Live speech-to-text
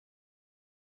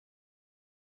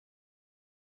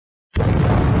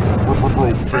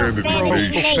Profanity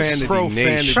Nation.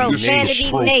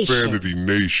 Profanity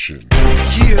Nation.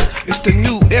 Yeah, it's the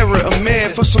new era of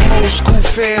man for some old school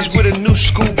fans with a new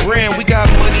school brand. We got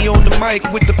money on the mic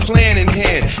with the plan in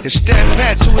hand. And Stat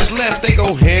Pat to his left, they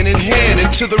go hand in hand.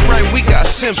 And to the right, we got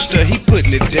Simpster, he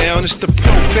putting it down. It's the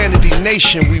Profanity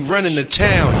Nation, we running the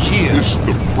town. Yeah, It's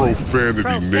the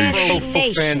Profanity Nation.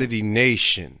 Profanity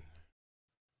Nation.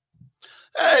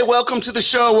 Hey, welcome to the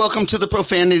show. Welcome to the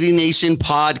Profanity Nation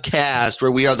podcast,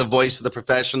 where we are the voice of the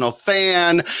professional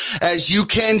fan. As you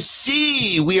can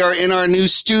see, we are in our new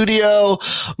studio.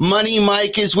 Money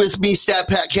Mike is with me. Stat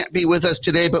Pat can't be with us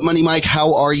today, but Money Mike,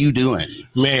 how are you doing?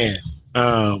 Man,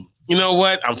 you know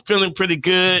what? I'm feeling pretty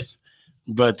good,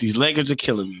 but these Lakers are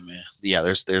killing me, man. Yeah,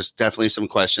 there's definitely some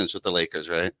questions with the Lakers,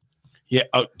 right? Yeah,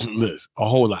 listen, a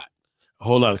whole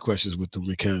lot of questions with them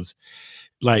because,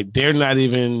 like, they're not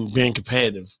even being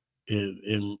competitive,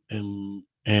 and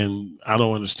I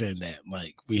don't understand that.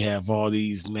 Like, we have all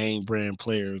these name brand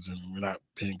players, and we're not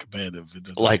being competitive.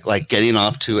 Like getting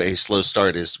off to a slow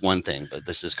start is one thing, but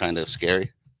this is kind of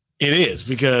scary. It is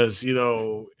because, you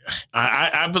know,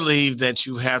 I believe that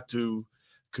you have to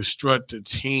construct a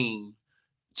team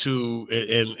to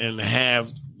and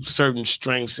have certain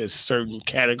strengths at certain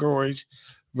categories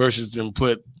versus them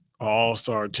put an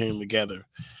all-star team together.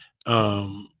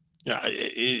 And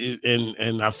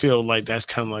I feel like that's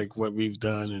kind of like what we've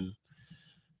done, and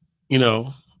you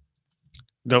know,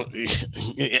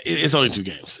 it's only 2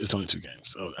 games.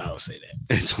 So I'll say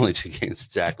that it's only 2 games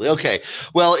exactly. Okay,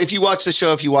 well, if you watch the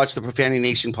show, if you watch the Profanity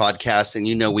Nation podcast, and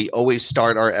you know we always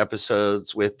start our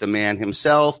episodes with the man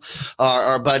himself,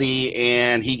 our buddy,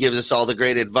 and he gives us all the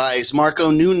great advice.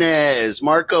 Marco Nunez.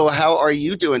 Marco, how are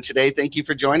you doing today? Thank you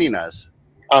for joining us.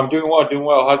 I'm doing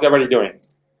well. How's everybody doing?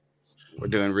 We're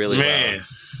doing really well.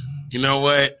 You know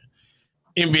what?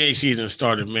 NBA season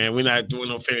started, man. We're not doing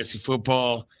no fantasy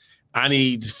football. I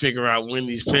need to figure out when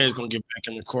these players going to get back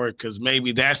in the court, because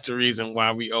maybe that's the reason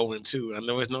why we 0-2. I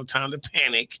know it's no time to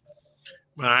panic,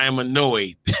 but I am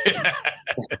annoyed.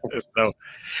 So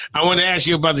I want to ask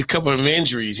you about a couple of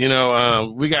injuries. You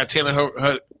know, we got Taylor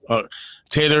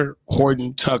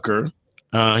Horton Tucker.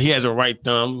 He has a right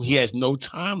thumb. He has no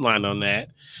timeline on that.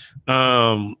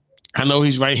 I know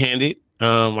he's right-handed.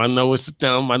 I know it's the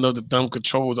thumb. I know the thumb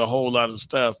controls a whole lot of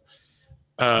stuff.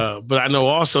 But I know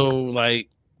also, like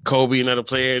Kobe and other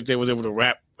players, they was able to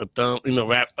wrap a thumb,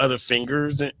 wrap other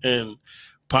fingers and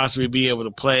possibly be able to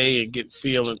play and get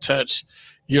feel and touch.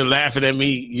 You're laughing at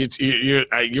me.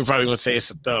 You're probably gonna say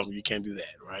it's a thumb. You can't do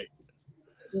that, right?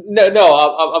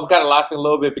 No, I'm kind of laughing a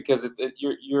little bit because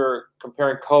you're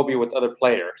comparing Kobe with other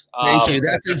players. Thank you.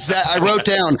 That's exact. I wrote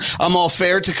down. I'm all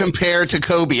fair to compare to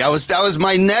Kobe. That was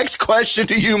my next question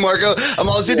to you, Marco.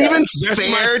 Is it even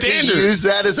fair to use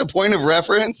that as a point of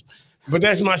reference? But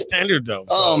that's my standard, though.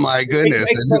 So. Oh my goodness!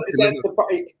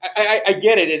 I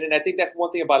get it, and I think that's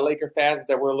one thing about Laker fans,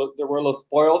 that we're a little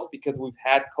spoiled because we've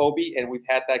had Kobe, and we've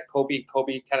had that Kobe. And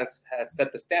Kobe kind of has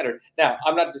set the standard. Now,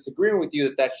 I'm not disagreeing with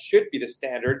you that should be the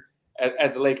standard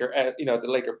as a Laker. As a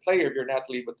Laker player, if you're an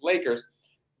athlete with the Lakers,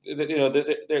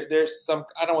 there's some,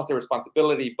 I don't want to say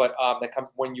responsibility, but that comes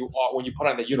when you put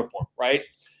on the uniform, right?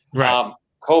 Right.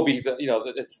 Kobe's,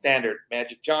 it's a standard.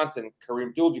 Magic Johnson, Kareem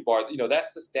Abdul-Jabbar,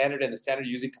 that's the standard, and the standard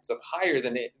usually comes up higher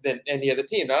than any other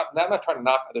team. Now, I'm not trying to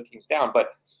knock other teams down,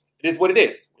 but it is what it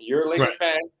is. When you're a Lakers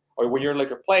fan, or when you're a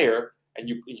Laker player, and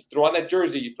you throw on that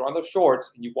jersey, you throw on those shorts,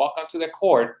 and you walk onto the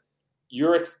court,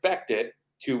 you're expected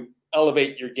to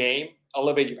elevate your game,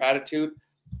 elevate your attitude,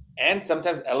 and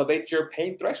sometimes elevate your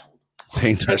pain threshold.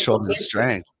 Pain threshold and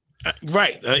strength.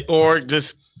 Right. Or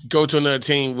just go to another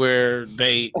team where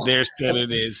their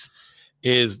standard is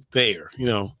there,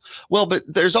 Well, but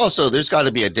there's got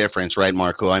to be a difference, right,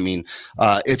 Marco? I mean,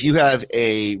 if you have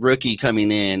a rookie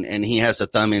coming in and he has a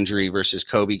thumb injury versus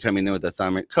Kobe coming in with a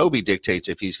thumb, Kobe dictates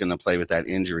if he's going to play with that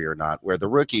injury or not, where the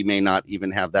rookie may not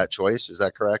even have that choice. Is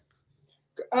that correct?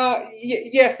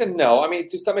 Yes and no. I mean,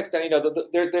 to some extent,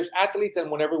 there's athletes,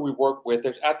 and whenever we work with,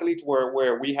 there's athletes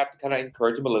where we have to kind of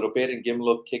encourage them a little bit and give them a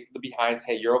little kick to the behinds.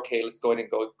 Hey, you're okay. Let's go ahead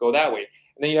and go that way.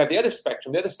 And then you have the other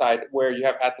spectrum, the other side, where you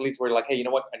have athletes where you're like, hey, you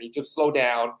know what? I need you to slow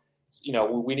down.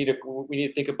 We need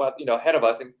to think about ahead of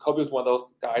us. And Kobe was one of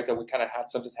those guys that we kind of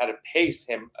sometimes had to pace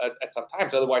him at some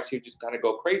times. Otherwise, he'd just kind of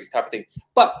go crazy type of thing.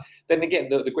 But then again,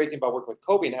 the great thing about working with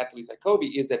Kobe and athletes like Kobe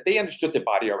is that they understood their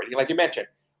body already. Like you mentioned.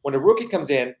 When a rookie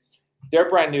comes in, they're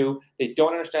brand new. They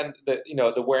don't understand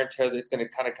the wear and tear that's going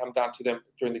to kind of come down to them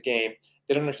during the game.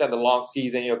 They don't understand the long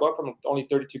season. Going from only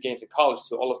 32 games in college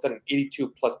to all of a sudden 82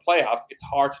 plus playoffs, it's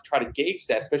hard to try to gauge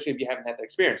that, especially if you haven't had that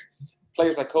experience.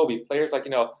 players like Kobe, players like,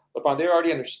 LeBron, they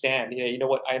already understand, you know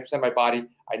what, I understand my body.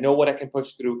 I know what I can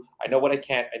push through. I know what I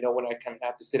can't. I know when I can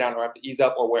have to sit down or have to ease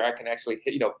up, or where I can actually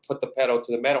hit, put the pedal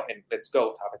to the metal and let's go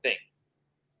type of thing.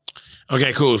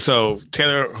 Okay, cool. So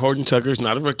Taylor Horton Tucker is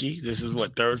not a rookie. This is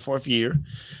what, third, fourth year.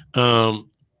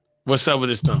 What's up with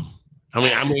his thumb?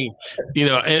 I mean,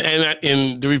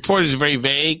 and the report is very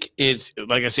vague. It's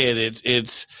like I said,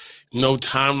 it's no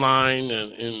timeline,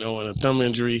 and a thumb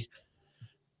injury.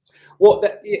 Well,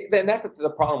 that's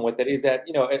the problem with it, is that,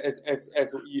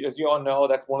 as you all know,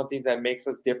 that's one of the things that makes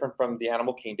us different from the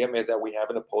animal kingdom, is that we have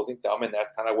an opposing thumb, and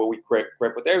that's kind of where we grip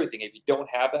with everything. If you don't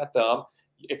have that thumb,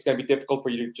 it's going to be difficult for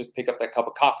you to just pick up that cup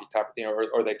of coffee type of thing,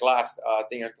 or the glass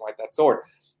thing, or anything like that sort.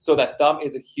 So that thumb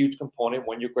is a huge component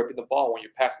when you're gripping the ball, when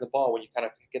you're passing the ball, when you kind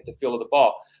of get the feel of the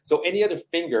ball. So any other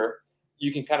finger,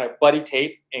 you can kind of buddy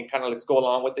tape and kind of let's go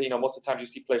along with it. Most of the times you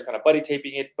see players kind of buddy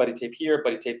taping it, buddy tape here,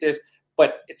 buddy tape this.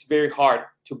 But it's very hard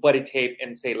to buddy tape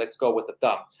and say, let's go with the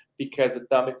thumb, because the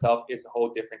thumb itself is a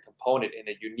whole different component in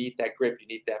it. You need that grip. You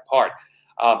need that part.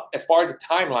 As far as the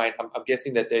timeline, I'm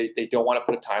guessing that they don't want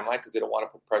to put a timeline because they don't want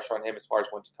to put pressure on him as far as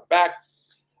when to come back.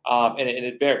 And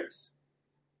it varies.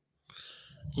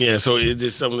 Yeah, so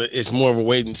it's something that it's more of a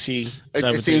wait and see.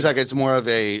 It seems like it's more of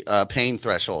a pain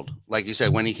threshold, like you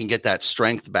said, when he can get that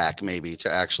strength back, maybe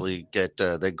to actually get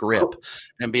the grip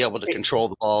and be able to control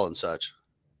the ball and such.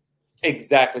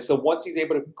 Exactly. So once he's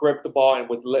able to grip the ball and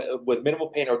with minimal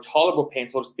pain or tolerable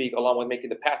pain, so to speak, along with making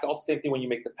the pass. Also, same thing when you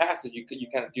make the passes, you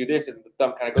kind of do this, and the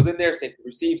thumb kind of goes in there. Same thing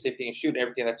receive, same thing in shoot,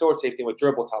 everything of that sort. Same thing with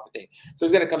dribble type of thing. So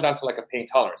it's going to come down to like a pain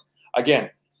tolerance.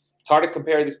 Again, it's hard to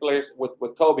compare these players with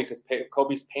Kobe, because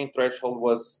Kobe's pain threshold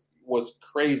was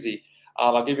crazy.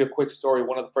 I'll give you a quick story.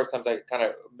 One of the first times I kind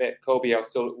of met Kobe, I was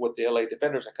still with the LA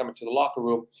Defenders. I come into the locker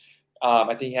room. I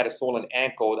think he had a swollen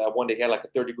ankle. That one day he had like a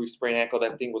 30-degree sprained ankle.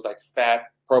 That thing was like fat,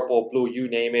 purple, blue, you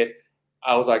name it.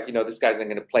 I was like, this guy's not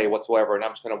going to play whatsoever. And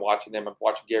I'm just kind of watching them. I'm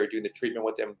watching Gary doing the treatment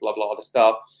with him, blah, blah, all the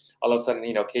stuff. All of a sudden,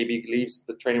 KB leaves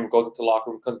the training room, goes into the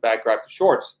locker room, comes back, grabs the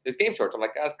shorts, his game shorts. I'm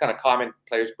like, that's kind of common.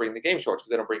 Players bring the game shorts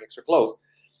because they don't bring extra clothes.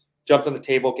 Jumps on the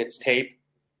table, gets taped,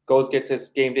 goes, gets his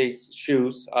game day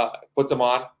shoes, puts them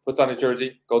on, puts on his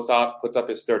jersey, goes out, puts up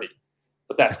his 30.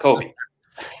 But that's Kobe.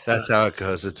 That's how it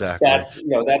goes. Exactly.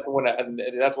 That's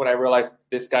when I realized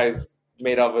this guy's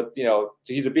made of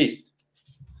he's a beast.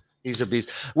 He's a beast.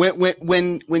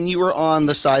 When you were on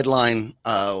the sideline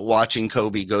watching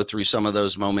Kobe go through some of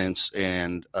those moments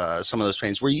and some of those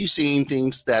pains, were you seeing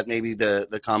things that maybe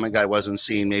the common guy wasn't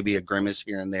seeing? Maybe a grimace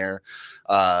here and there.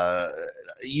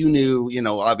 You knew,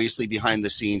 obviously behind the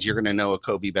scenes, you're going to know a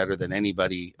Kobe better than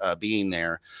anybody being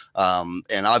there.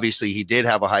 And obviously he did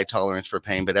have a high tolerance for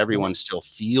pain, but everyone still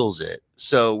feels it.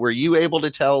 So were you able to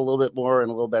tell a little bit more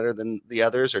and a little better than the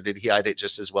others, or did he hide it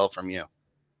just as well from you?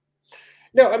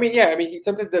 No,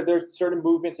 sometimes there's certain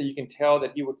movements that you can tell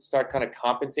that he would start kind of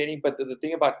compensating. But the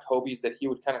thing about Kobe is that he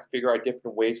would kind of figure out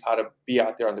different ways how to be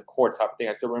out there on the court type of thing.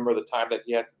 I still remember the time that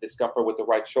he had discomfort with the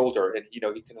right shoulder, and, he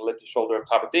couldn't lift his shoulder up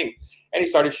type of thing. And he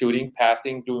started shooting,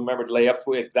 passing, doing, layups.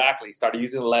 Exactly. He started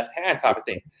using the left hand type of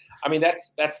thing.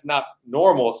 That's not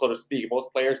normal, so to speak.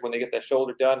 Most players, when they get their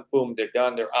shoulder done, boom, they're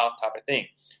done, they're out type of thing.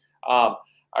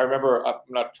 I remember, I'm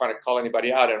not trying to call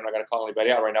anybody out, and I'm not going to call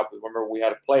anybody out right now, but remember we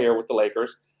had a player with the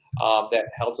Lakers that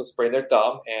also sprained their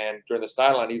thumb, and during the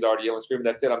sideline, he's already yelling, screaming,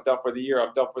 "That's it, I'm done for the year,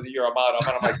 I'm done for the year, I'm out."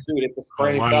 I'm like, dude, it's a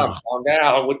sprained thumb, calm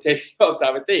down, we'll take you up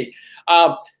type of thing.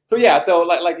 So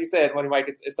like you said, Mike,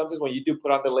 it's something when you do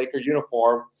put on the Laker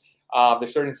uniform,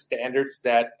 there's certain standards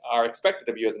that are expected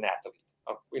of you as an athlete.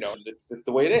 It's just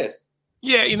the way it is.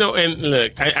 Yeah, and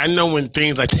look, I know when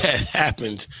things like that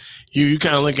happens, you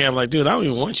kind of look at him like, dude, I don't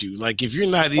even want you. Like, if you're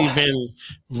not even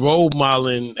role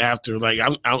modeling after, like,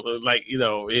 I'm like,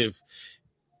 if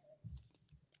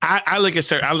I look at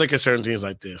certain things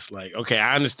like this, like, okay,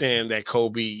 I understand that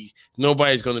Kobe,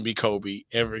 nobody's going to be Kobe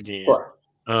ever again. Sure.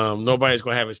 Nobody's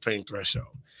going to have his pain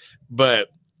threshold, but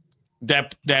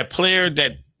that player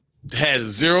that has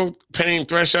zero pain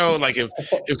threshold. Like if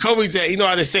Kobe's at,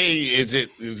 how they say, is it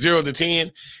 0 to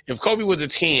 10? If Kobe was a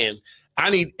 10,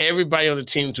 I need everybody on the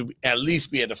team to at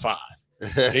least be at the 5.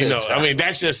 Exactly.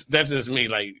 That's just me.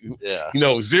 Like,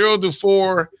 0 to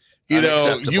 4, you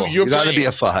got to be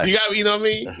a 5. You got, what I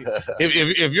mean?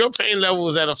 if your pain level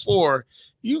is at a 4,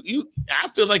 I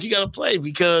feel like you got to play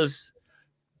because.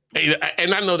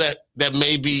 And I know that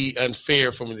may be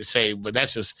unfair for me to say, but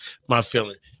that's just my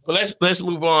feeling. But let's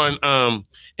move on.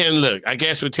 And look, I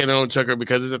guess with Taylor Tucker,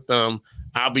 because it's a thumb,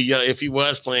 I'll be if he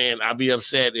was playing, I'll be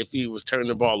upset if he was turning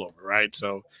the ball over, right?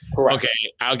 So, correct.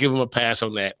 Okay, I'll give him a pass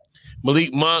on that.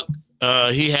 Malik Monk,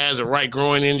 he has a right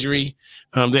groin injury.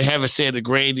 They haven't said the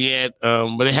grade yet,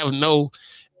 but they have no.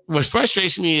 What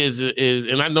frustrates me is,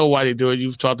 and I know why they do it.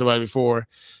 You've talked about it before,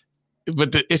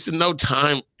 but it's a no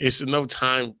time. It's a no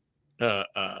time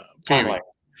period.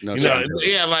 No You know, time.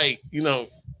 yeah, like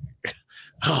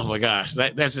oh my gosh,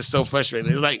 that's just so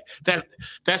frustrating. It's like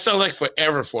that sounds like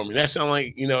forever for me. That sounds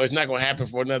like it's not going to happen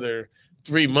for another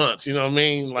 3 months. You know what I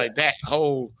mean? Like that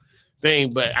whole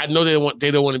thing. But I know they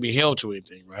don't want to be held to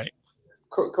anything, right?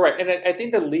 Correct, and I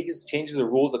think the league has changed the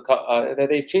rules.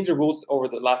 They've changed the rules over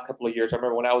the last couple of years. I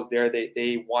remember when I was there,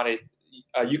 they wanted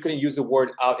you couldn't use the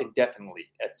word out indefinitely.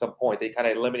 At some point, they kind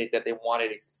of eliminated that. They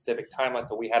wanted a specific timeline,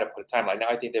 so we had to put a timeline. Now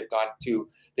I think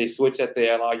they've switched that.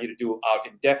 They allow you to do out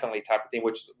indefinitely type of thing.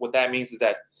 Which what that means is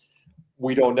that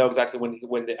we don't know exactly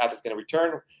when the athlete's going to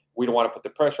return. We don't want to put the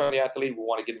pressure on the athlete. We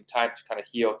want to give them time to kind of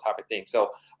heal type of thing.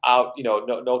 So out,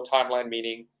 no timeline,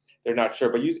 meaning they're not sure,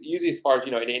 but usually as far as,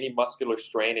 in any muscular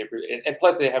strain, and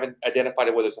plus they haven't identified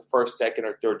it whether it's a first, second,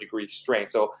 or third degree strain.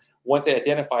 So once they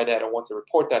identify that and once they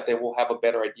report that, then we'll have a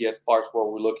better idea as far as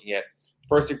what we're looking at.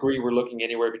 First degree, we're looking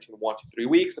anywhere between 1 to 3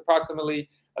 weeks approximately.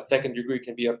 A second degree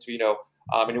can be up to,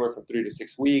 anywhere from 3 to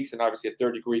 6 weeks. And obviously a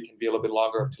third degree can be a little bit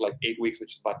longer, up to like 8 weeks,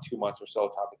 which is about 2 months or so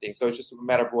type of thing. So it's just a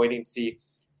matter of waiting to see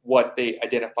what they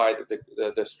identify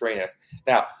the strain as.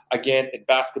 Now, again, in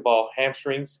basketball,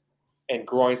 hamstrings and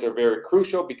groins are very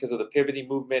crucial because of the pivoting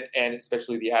movement and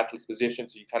especially the athlete's position.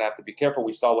 So you kind of have to be careful.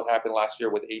 We saw what happened last year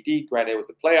with AD. Granted, it was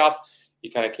the playoffs. He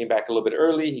kind of came back a little bit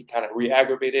early. He kind of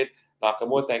re-aggravated. Knock on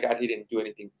wood, thank God he didn't do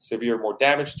anything severe, more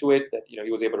damage to it. That he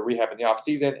was able to rehab in the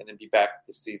offseason and then be back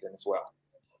this season as well.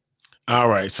 All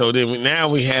right. So then now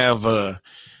we have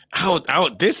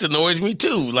this annoys me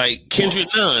too. Like Kendrick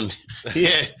Nunn.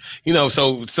 Yeah.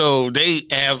 So they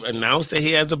have announced that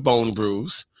he has a bone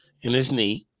bruise in his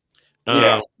knee.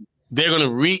 They're going to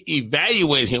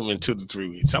reevaluate him in 2 to 3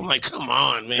 weeks. I'm like, come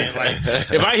on, man. Like,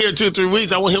 if I hear 2 to 3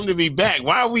 weeks, I want him to be back.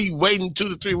 Why are we waiting 2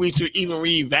 to 3 weeks to even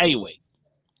reevaluate?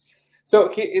 So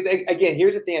again,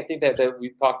 here's the thing I think that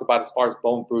we've talked about as far as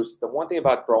bone bruises. The one thing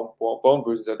about bone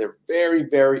bruises are they're very,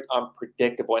 very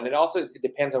unpredictable, and it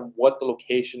depends on what the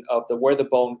location of where the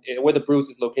bruise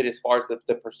is located as far as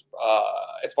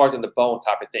as far as in the bone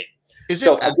type of thing. Is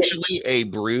it actually a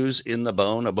bruise in the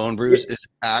bone? A bone bruise is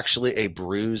actually a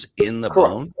bruise in the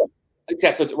bone?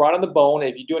 Yeah, so it's right on the bone.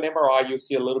 If you do an MRI, you'll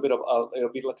see a little bit of it'll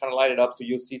be kind of lighted up, so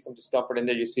you'll see some discomfort in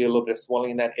there. You see a little bit of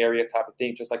swelling in that area, type of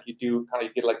thing, just like you do. Kind of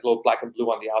you get like a little black and blue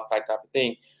on the outside, type of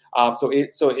thing.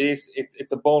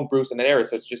 It's a bone bruise in that area,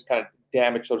 so it's just kind of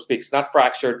damaged, so to speak. It's not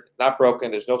fractured, it's not broken.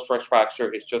 There's no stress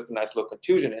fracture. It's just a nice little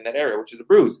contusion in that area, which is a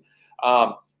bruise.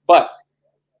 But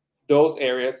those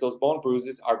areas, those bone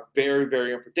bruises, are very,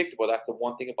 very unpredictable. That's the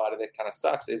one thing about it that kind of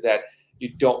sucks, is that you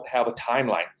don't have a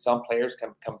timeline. Some players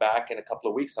can come back in a couple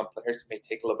of weeks. Some players may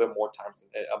take a little bit more time,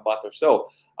 a month or so.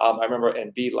 I remember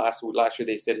Embiid last year,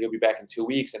 they said he'll be back in 2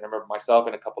 weeks. And I remember myself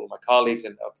and a couple of my colleagues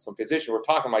and some physicians were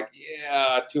talking like,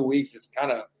 2 weeks is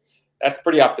that's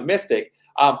pretty optimistic.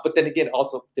 But then again,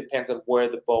 also depends on where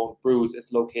the bone bruise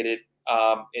is located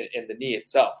in the knee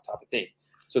itself, type of thing.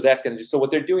 So that's going to so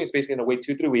what they're doing is basically going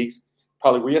to wait 2-3 weeks,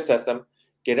 probably reassess them,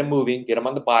 get them moving, get them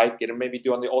on the bike, get them maybe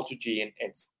do on the Ultra G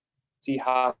and see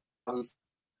how he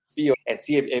feels and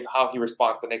see if how he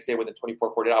responds the next day within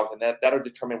 24, 48 hours. And that'll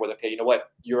determine whether, okay, you know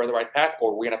what, you're on the right path,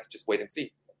 or we're going to have to just wait and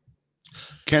see.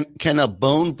 Can a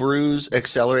bone bruise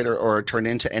accelerate or turn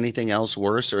into anything else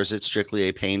worse, or is it strictly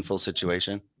a painful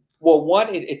situation? Well, one,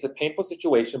 it's a painful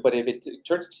situation, but if it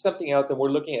turns into something else, and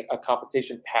we're looking at a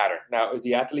compensation pattern. Now, is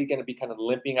the athlete going to be kind of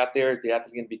limping out there? Is the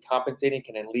athlete going to be compensating?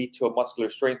 Can it lead to a muscular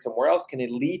strain somewhere else? Can it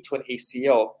lead to an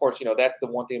ACL? Of course, that's the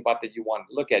one thing about that you want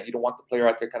to look at. You don't want the player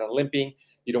out there kind of limping.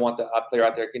 You don't want the player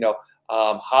out there,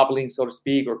 hobbling, so to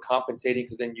speak, or compensating,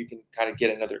 because then you can kind of get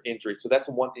another injury. So that's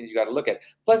one thing you got to look at.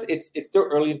 Plus, it's still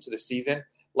early into the season.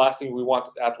 Last thing we want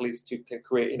is athletes to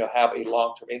create, have a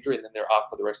long-term injury and then they're out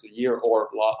for the rest of the year or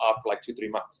out for like 2-3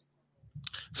 months.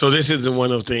 So this isn't one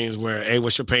of those things where, hey,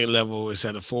 what's your pain level? It's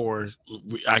at a 4.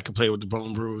 I can play with the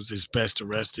bone bruise. It's best to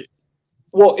rest it.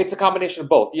 Well, it's a combination of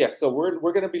both. Yes. So we're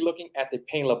going to be looking at the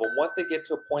pain level. Once they get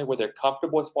to a point where they're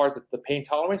comfortable as far as the pain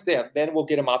tolerance, then we'll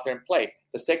get them out there and play.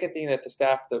 The second thing that the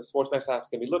sports medicine staff is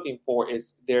going to be looking for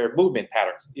is their movement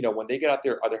patterns. When they get out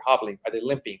there, are they hobbling? Are they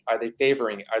limping? Are they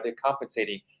favoring? Are they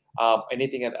compensating?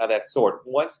 Anything of that sort.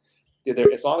 Once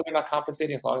as long as they're not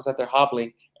compensating, as long as that they're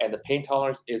hobbling and the pain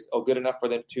tolerance is good enough for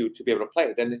them to be able to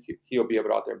play, then he'll be able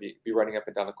to out there be running up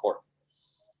and down the court.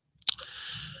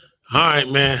 All right,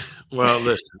 man. Well,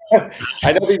 listen.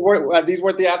 I know these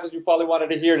weren't the answers you probably wanted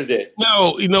to hear today.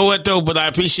 No, you know what though, but I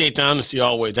appreciate the honesty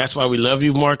always. That's why we love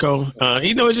you, Marco.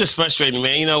 It's just frustrating,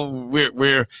 man.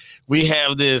 We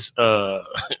have this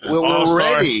we're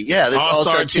ready. Yeah, this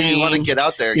all-star team. We want to get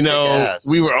out there. And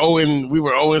we were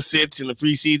 0-6 in the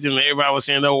preseason, and everybody was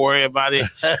saying, "Don't worry about it.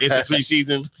 It's the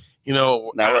preseason."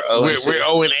 Now we're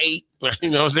 0-8. You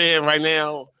know what I'm saying right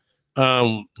now.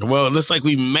 Well, it looks like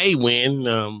we may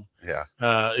win.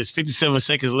 It's 57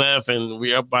 seconds left, and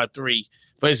we're up by 3.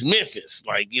 But it's Memphis,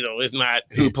 it's not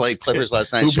who played Clippers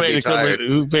last night. Who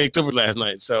played Clippers last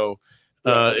night? So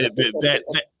that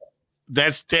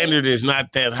standard is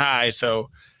not that high.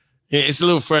 So it's a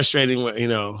little frustrating,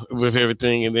 with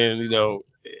everything. And then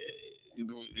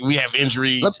we have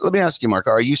injuries. Let me ask you, Marco,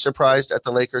 are you surprised at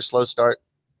the Lakers' slow start?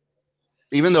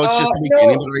 Even though it's just the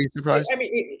beginning, but are you surprised?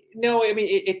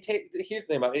 It takes. Here's the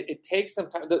thing about it. It takes some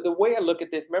time. The way I look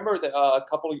at this, remember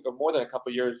more than a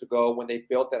couple years ago when they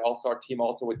built that all-star team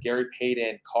also with Gary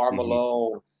Payton, Karl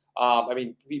Malone.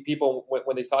 People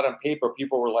when they saw it on paper,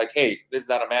 people were like, "Hey, this is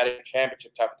an automatic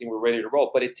championship type of thing. We're ready to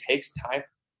roll." But it takes time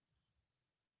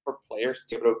for players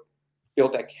to be able to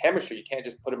build that chemistry. You can't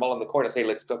just put them all in the corner and say,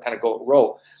 "Let's go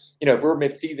roll." If we're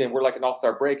mid-season, we're like an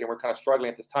all-star break, and we're kind of struggling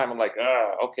at this time. I'm like,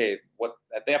 okay, what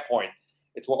at that point?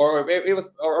 It was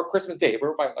Christmas Day.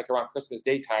 We're around Christmas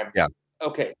Day time. Yeah.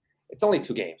 Okay, it's only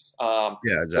 2 games.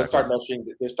 Exactly.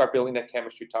 They'll start building that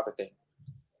chemistry type of thing.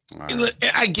 Right.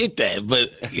 I get that, but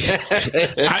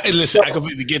I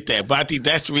completely get that. But I think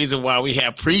that's the reason why we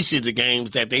have preseason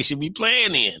games that they should be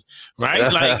playing in, right?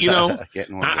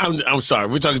 I'm sorry,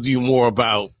 we're talking to you more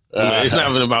about. It's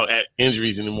not even about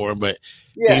injuries anymore, but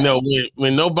when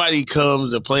nobody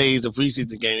comes and plays a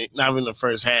preseason game, not in the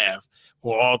first half,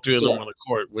 or all 3 of them on the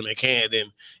court when they can,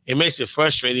 then it makes it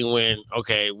frustrating when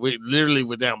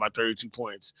we're down by 32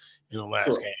 points in the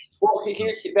last game. Well,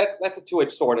 that's a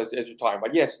two-edged sword as you're talking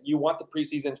about. Yes, you want the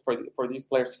preseason for these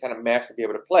players to kind of mesh and be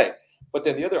able to play, but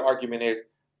then the other argument is,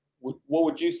 what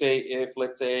would you say if,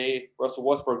 let's say, Russell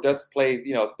Westbrook does play,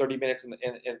 30 minutes in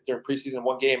during preseason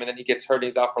 1 game, and then he gets hurt and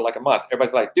he's out for like a month?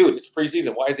 Everybody's like, dude, it's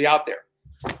preseason. Why is he out there?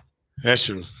 That's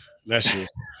true. You're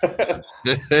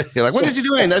like, what is he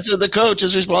doing? That's the coach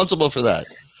is responsible for that.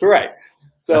 Right.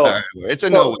 So it's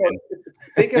a no-win.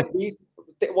 Think of these.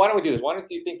 Why don't we do this? Why don't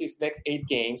you think these next 8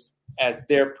 games as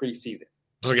their preseason?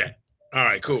 Okay. All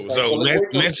right, cool. So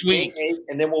next week,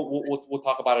 and then we'll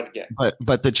talk about it again.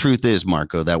 But the truth is,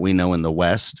 Marco, that we know in the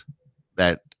West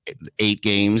that 8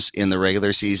 games in the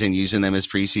regular season, using them as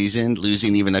preseason,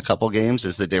 losing even a couple games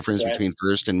is the difference between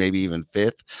first and maybe even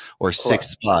 5th or 6th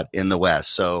spot in the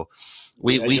West. So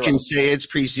we can say it's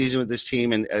preseason with this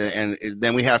team, and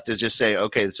then we have to just say,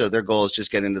 okay, so their goal is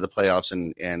just get into the playoffs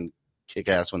and kick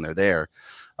ass when they're there.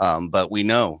 But we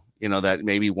know, that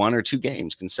maybe 1 or 2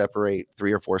 games can separate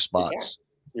 3 or 4 spots.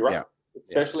 You're right. Yeah.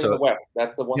 Especially in the West.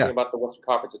 That's the one thing about the Western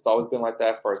Conference. It's always been like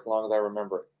that for as long as I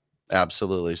remember it.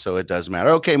 Absolutely. So it does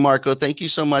matter. Okay, Marco, thank you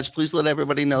so much. Please let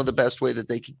everybody know the best way that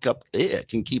they can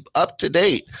keep up to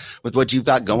date with what you've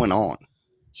got going on.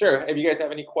 Sure. If you guys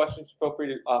have any questions, feel free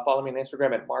to follow me on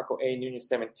Instagram at Marco A. Nunez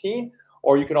 17,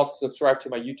 or you can also subscribe to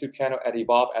my YouTube channel at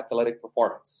Evolve Athletic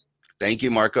Performance. Thank you,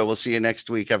 Marco. We'll see you next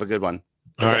week. Have a good one.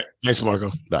 All right. Thanks,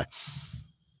 Marco. Bye.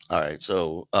 All right.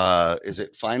 So is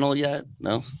it final yet?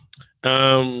 No?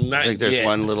 I think there's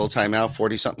one little timeout,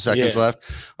 40-something seconds left.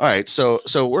 All right, so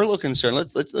we're a little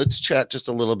concerned. Let's chat just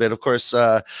a little bit. Of course,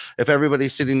 if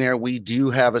everybody's sitting there, we do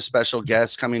have a special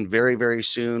guest coming very, very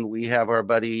soon. We have our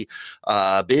buddy,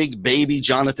 Big Baby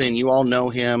Jonathan. You all know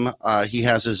him. He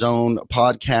has his own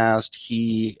podcast.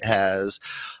 He has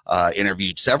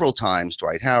interviewed several times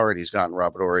Dwight Howard. He's gotten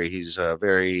Robert Horry. He's a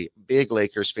very big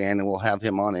Lakers fan, and we'll have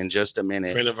him on in just a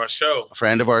minute.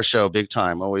 Friend of our show, big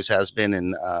time, always has been,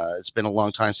 and it's been a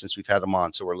long time since we've had him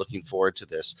on, so we're looking forward to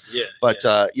this. We're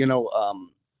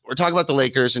talking about the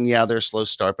Lakers, and they're a slow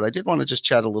start, but I did want to just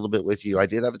chat a little bit with you. I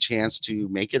did have a chance to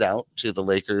make it out to the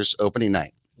Lakers opening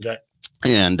night. Okay.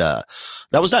 And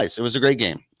that was nice. It was a great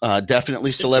game.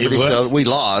 Definitely celebrity filled. We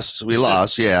lost.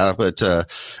 Yeah, but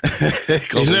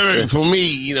it's never for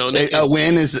me. A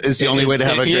win is the only way to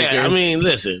have a great game. I mean,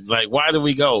 listen, like, why do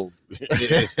we go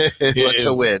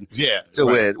to win? Yeah, to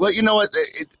win. Well, you know what?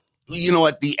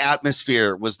 The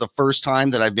atmosphere was the first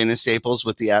time that I've been in Staples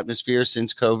with the atmosphere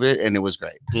since COVID, and it was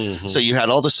great. Mm-hmm. So you had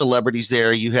all the celebrities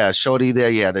there. You had Shorty there.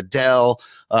 You had Adele.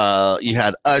 You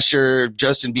had Usher,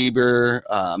 Justin Bieber,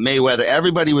 Mayweather.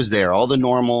 Everybody was there. All the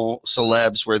normal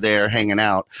celebs were there hanging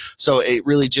out. So it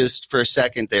really just for a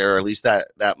second there, or at least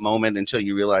that moment until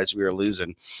you realized we were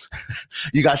losing,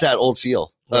 you got that old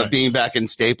feel of being back in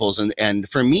Staples. And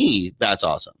for me, that's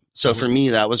awesome So for me,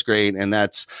 that was great. And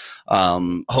that's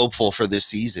hopeful for this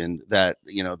season that,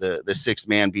 the sixth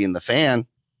man being the fan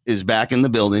is back in the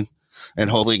building and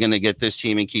hopefully going to get this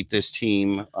team and keep this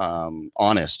team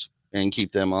honest and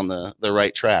keep them on the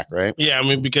right track, right? Yeah, I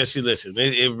mean, because listen,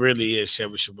 it really is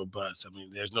championship or bust. I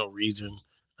mean, there's no reason.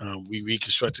 We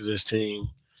reconstructed this team.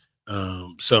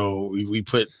 So we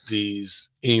put these,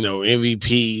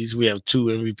 MVPs. We have 2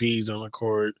 MVPs on the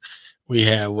court. We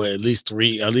have at least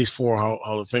 4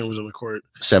 Hall of Famers on the court.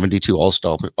 72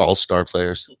 all-star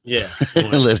players. Yeah,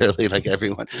 literally like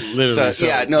everyone. Literally.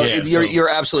 You're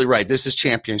absolutely right. This is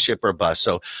championship or bust.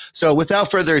 So without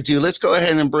further ado, let's go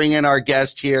ahead and bring in our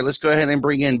guest here. Let's go ahead and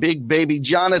bring in Big Baby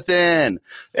Jonathan.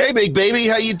 Hey, Big Baby,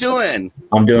 how you doing?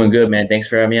 I'm doing good, man. Thanks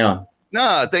for having me on.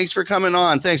 No, thanks for coming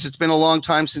on. Thanks. It's been a long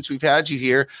time since we've had you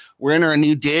here. We're in our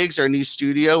new digs, our new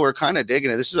studio. We're kind of digging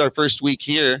it. This is our first week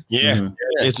here. Yeah,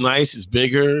 It's nice. It's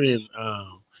bigger, and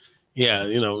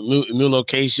new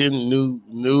location,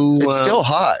 new. It's still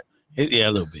hot. A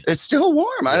little bit. It's still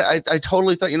warm. I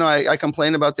totally thought. I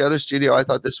complained about the other studio. I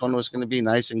thought this one was going to be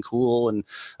nice and cool, and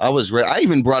I was ready. I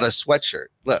even brought a sweatshirt.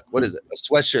 Look, what is it? A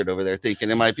sweatshirt over there,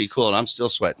 thinking it might be cool, and I'm still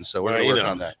sweating. So we're gonna work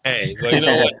on that. Hey, well, you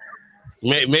know what?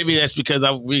 Maybe that's because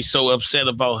we so upset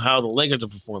about how the Lakers are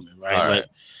performing, right?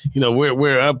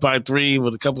 We're up by 3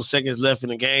 with a couple seconds left in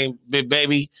the game. Big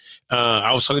Baby,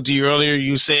 I was talking to you earlier.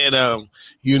 You said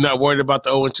you're not worried about the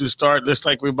 0-2 start. Looks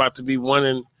like we're about to be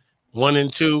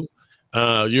 1-2.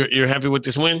 You're happy with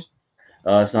this win?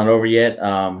 It's not over yet.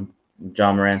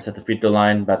 John Morant's at the free throw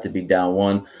line, about to be down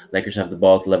 1. Lakers have the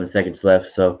ball with 11 seconds left,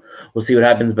 so we'll see what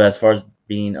happens. But as far as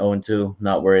being 0-2,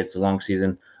 not worried. It's a long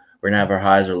season. We're gonna have our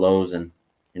highs or lows, and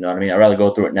you know what I mean. I'd rather go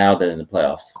through it now than in the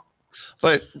playoffs.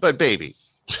 But baby,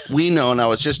 we know, and I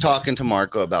was just talking to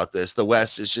Marco about this. The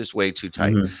West is just way too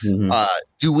tight.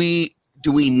 Do we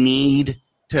need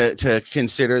to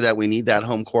consider that we need that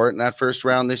home court in that first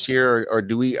round this year, or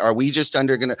are we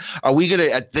gonna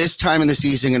at this time in the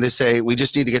season gonna say we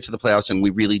just need to get to the playoffs and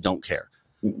we really don't care?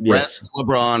 Yes. Rest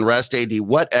LeBron, rest AD,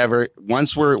 whatever.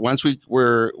 Once we're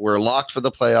locked for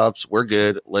the playoffs, we're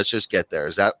good. Let's just get there.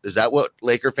 Is that what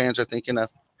Laker fans are thinking of?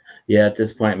 Yeah, at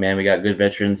this point, man, we got good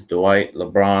veterans: Dwight,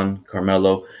 LeBron,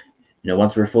 Carmelo.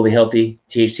 Once we're fully healthy,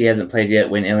 THT hasn't played yet.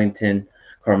 Wayne Ellington,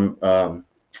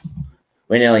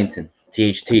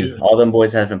 THT. All them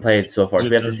boys haven't played so far. So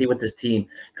we have to see what this team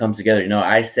comes together.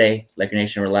 I say, Laker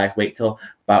Nation, relax. Wait till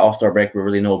by All-Star break we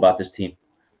really know about this team.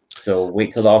 So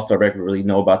wait till the All-Star break. We really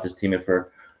know about this team if we're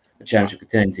a championship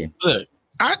contending team. Look,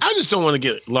 I just don't want to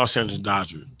get Los Angeles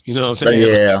Dodgers. You know what I'm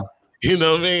saying? Yeah. You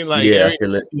know what I mean? Like, yeah,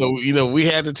 we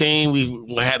had the team.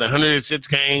 We had 106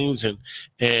 games, and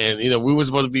we were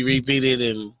supposed to be repeated,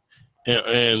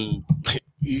 and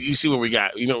you see what we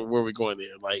got. Where we're going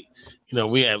there. Like,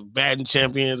 we have batting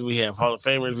champions, we have Hall of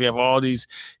Famers, we have all these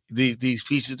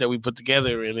pieces that we put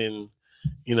together, and then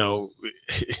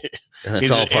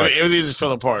everything just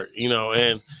fell apart,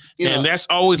 and that's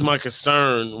always my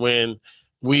concern when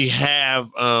we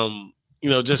have,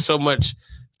 just so much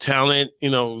talent, the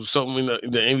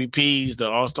MVPs, the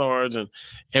All-Stars, and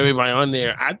everybody on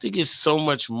there. I think it's so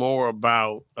much more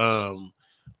about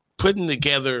putting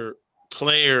together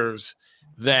players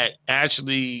that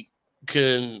actually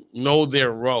can know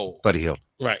their role. Buddy Hield.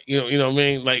 Right. You know what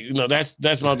I mean? Like,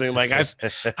 that's my thing. Like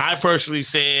I personally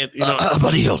said,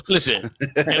 Buddy Hield. Listen,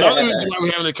 and the only reason why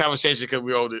we're having a conversation because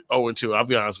we're 0-2, I'll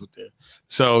be honest with you.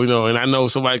 So, and I know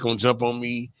somebody gonna jump on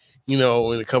me, in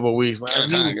a couple of weeks. Like,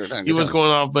 he was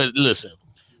going off, but listen,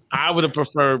 I would have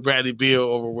preferred Bradley Beal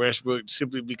over Westbrook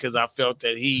simply because I felt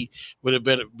that he would have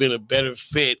been a better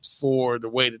fit for the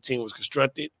way the team was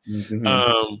constructed.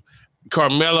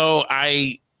 Carmelo,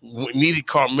 I needed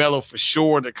Carmelo for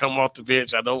sure to come off the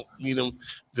bench. I don't need him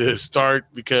to start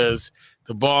because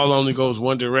the ball only goes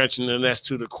one direction, and that's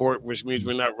to the court, which means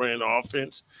we're not running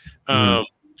offense.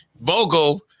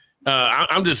 Vogel,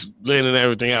 I'm just laying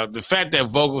everything out. The fact that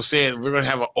Vogel said we're going to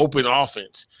have an open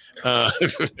offense, like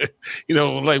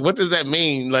what does that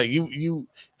mean? Like you're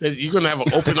going to have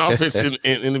an open offense in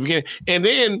the beginning, and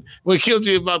then what kills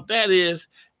me about that is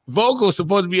Vogel's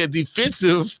supposed to be a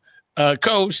defensive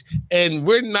coach, and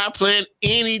we're not playing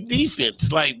any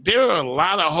defense. Like there are a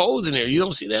lot of holes in there. You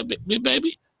don't see that, big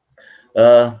baby?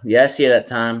 Yeah, I see it at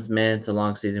times, man. It's a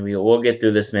long season. We'll get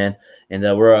through this, man. And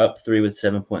we're up 3 with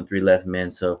 7.3 left,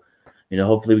 man. So,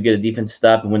 hopefully we get a defense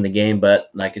stop and win the game. But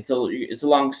like it's a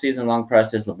long season, long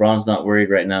process. LeBron's not worried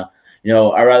right now.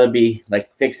 I'd rather be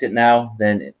like fix it now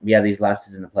than we have these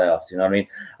lapses in the playoffs. You know what I mean?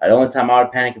 The only time I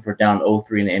would panic if we're down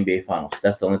 0-3 in the NBA Finals.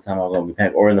 That's the only time I'm going to be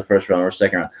panic, or in the first round or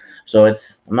second round. So I'm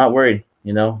not worried.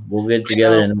 You know, we'll get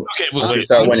together and Okay, we'll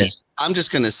start winning. I'm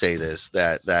just gonna say this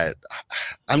that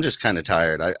I'm just kind of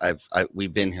tired.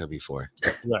 We've been here before.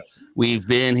 Right. We've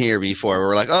been here before.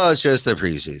 We're like, oh, it's just the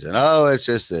preseason. Oh, it's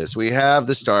just this. We have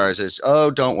the stars. It's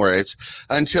don't worry. It's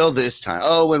until this time.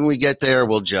 Oh, when we get there,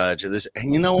 we'll judge this.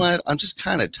 And you know what? I'm just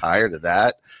kind of tired of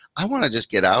that. I want to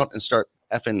just get out and start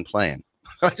effing playing.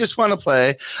 I just want to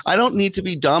play. I don't need to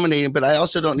be dominating, but I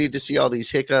also don't need to see all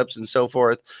these hiccups and so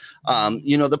forth.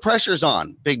 The pressure's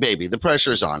on, big baby. The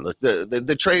pressure's on. Look,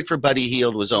 the trade for Buddy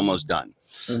Hield was almost done.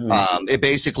 Mm-hmm. It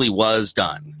basically was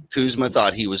done. Kuzma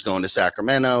thought he was going to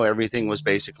Sacramento. Everything was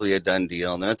basically a done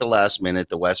deal. And then at the last minute,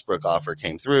 the Westbrook offer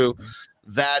came through.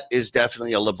 That is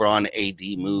definitely a LeBron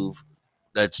AD move.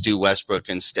 Let's do Westbrook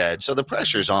instead. So the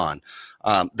pressure's on.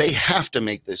 They have to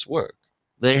make this work.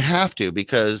 They have to,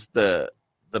 because the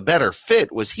better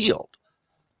fit was Hield.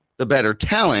 The better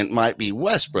talent might be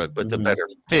Westbrook, but the better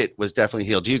fit was definitely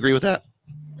Hield. Do you agree with that?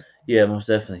 Yeah, most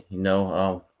definitely.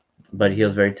 Buddy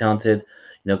Hield's very talented.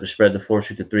 Could spread the floor,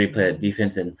 shoot the three, play that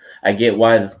defense. And I get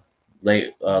why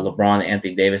LeBron and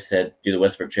Anthony Davis said do the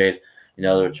Westbrook trade. They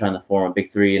were trying to form a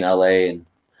big three in LA, and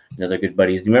they're good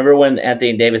buddies. Do you remember when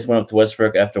Anthony Davis went up to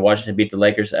Westbrook after Washington beat the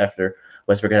Lakers, after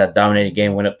Westbrook had a dominated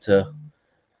game,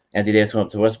 Anthony Davis went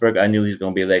up to Westbrook? I knew he was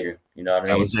going to be a Laker.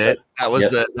 That was it. That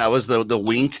was the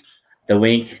wink. The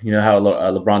wink. How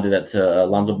LeBron did that to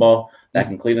Lonzo Ball back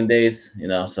in Cleveland days.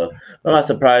 So I'm not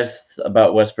surprised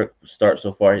about Westbrook's start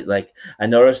so far. Like, I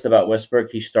noticed about Westbrook,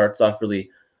 he starts off really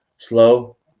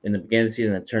slow in the beginning of the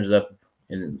season and turns up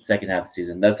in the second half of the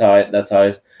season. That's how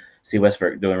I see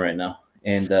Westbrook doing right now.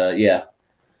 And yeah.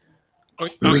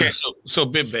 Okay, so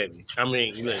Big Baby. I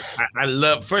mean, look, I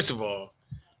love. First of all,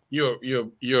 you're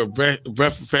a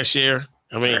breath of fresh air.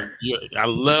 I mean, I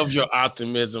love your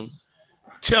optimism.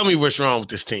 Tell me what's wrong with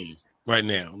this team right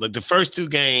now. Like, the first two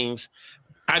games,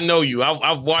 I know you.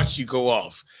 I've watched you go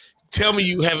off. Tell me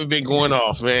you haven't been going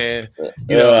off, man.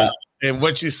 And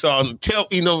what you saw.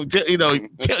 Give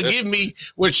me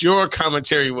what your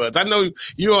commentary was. I know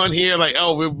you're on here like,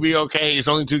 oh, we'll be okay. It's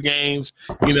only 2 games.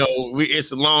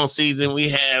 It's a long season. We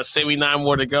have 79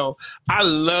 more to go. I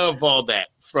love all that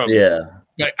from you.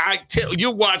 Like,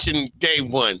 you're watching game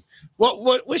 1.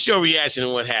 What's your reaction to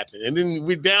what happened? And then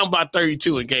we're down by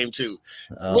 32 in game 2.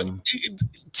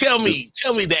 Tell me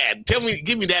that.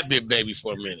 Give me that Big Baby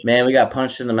for a minute. Man, we got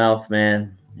punched in the mouth,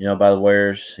 man. By the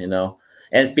Warriors.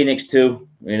 And Phoenix too.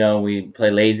 We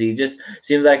play lazy. Just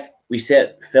seems like we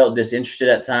felt disinterested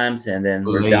at times, and then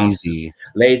we're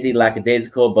lazy,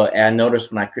 lackadaisical. But I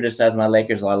noticed when I criticize my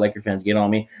Lakers, a lot of Laker fans get on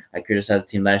me. I criticized the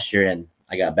team last year, and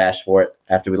I got bashed for it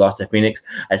after we lost to Phoenix.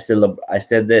 I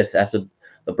said this after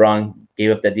LeBron gave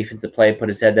up that defensive play, put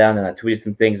his head down, and I tweeted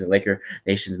some things, and Laker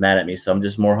Nation's mad at me. So I'm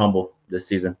just more humble this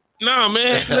season. No,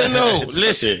 man. No.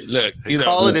 Listen, look.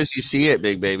 Call it as you see it,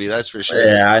 Big Baby. That's for sure.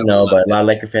 Yeah, I know, but a lot of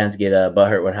Laker fans get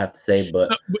butthurt what I have to say.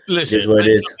 But listen, it is what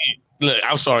it is. Look,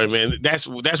 I'm sorry, man. That's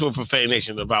what Profane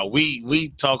Nation is about. We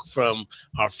talk from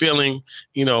our feeling,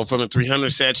 from the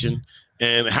 300 section,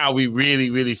 and how we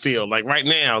really, really feel. Like right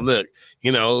now, look,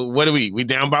 what are we? We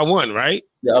down by 1, right?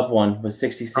 The up 1 with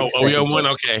 66. Oh, we up 1.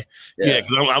 Okay, yeah,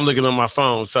 because I'm looking on my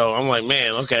phone, so I'm like,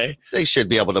 man, okay. They should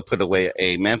be able to put away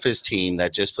a Memphis team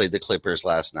that just played the Clippers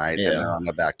last night, and they're on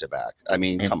a back-to-back. I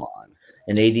mean, come on.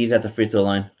 And AD's at the free throw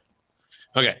line.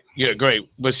 Okay, yeah, great.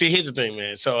 But see, here's the thing,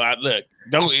 man. So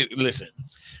don't listen.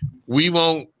 We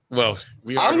won't. Well,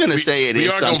 I'm going to say it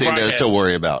is something to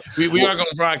worry about. We are going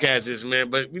to broadcast this,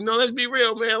 man. But let's be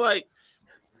real, man. Like,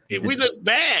 we look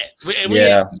bad, and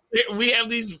we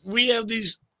have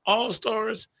these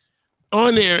all-stars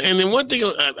on there. And then one thing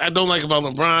I don't like about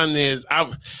LeBron is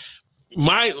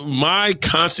my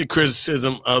constant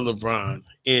criticism of LeBron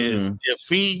is if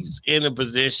he's in a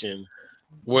position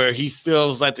where he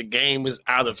feels like the game is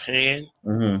out of hand,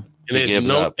 and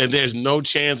there's no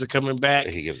chance of coming back,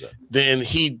 he gives up. Then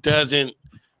he doesn't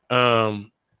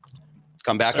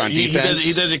come back on defense.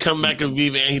 He doesn't come back and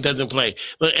he doesn't play.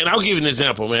 And I'll give you an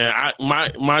example, man.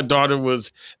 My daughter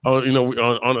was,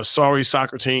 on a sorry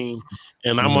soccer team,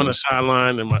 and I'm on the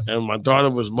sideline, and my daughter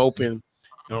was moping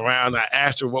around. I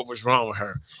asked her what was wrong with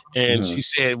her, and she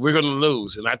said, "We're going to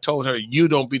lose." And I told her, "You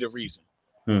don't be the reason."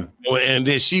 And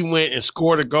then she went and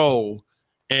scored a goal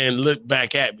and looked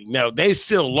back at me. Now they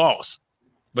still lost,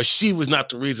 but she was not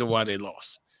the reason why they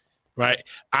lost. Right.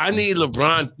 I need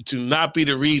LeBron to not be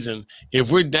the reason.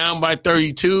 If we're down by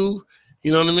 32,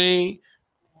 you know what I mean?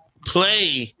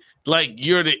 Play like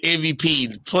you're the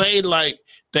MVP. Play like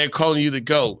they're calling you the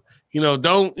GOAT.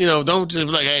 Don't just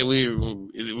be like, hey,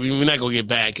 we're not gonna get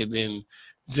back, and then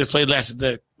just play last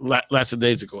of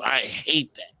days ago. I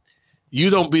hate that. You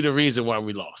don't be the reason why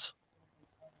we lost.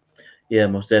 Yeah,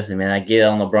 most definitely, man. I get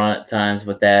on LeBron at times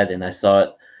with that, and I saw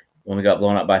it when we got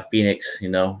blown out by Phoenix.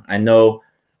 I know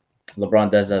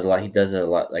LeBron does it a lot. He does it a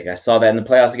lot. Like I saw that in the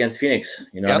playoffs against Phoenix.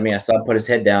 You know what I mean? I saw him put his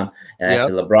head down, and I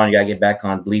said, LeBron, you gotta get back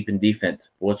on bleeping defense.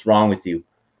 What's wrong with you?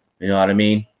 You know what I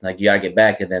mean? Like you gotta get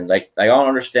back. And then like I don't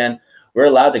understand. We're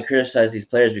allowed to criticize these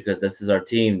players because this is our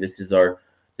team. This is what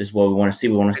we want to see.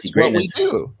 We want to see greatness. What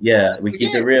we do. Yeah, That's we the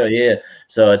keep game. it real. Yeah.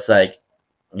 So it's like,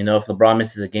 if LeBron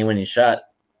misses a game-winning shot,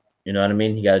 you know what I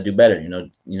mean? He got to do better.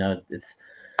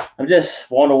 I'm just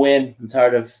want to win. I'm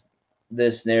tired of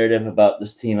this narrative about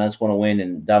this team. I just want to win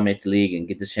and dominate the league and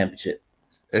get this championship.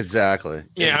 Exactly.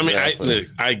 Yeah, exactly.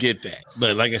 I get that,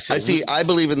 but like I said, I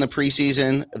believe in the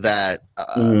preseason that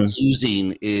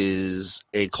losing is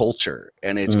a culture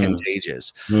and it's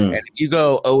contagious. And if you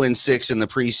go 0-6 in the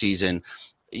preseason,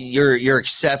 you're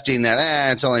accepting that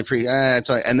it's only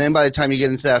and then by the time you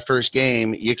get into that first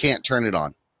game, you can't turn it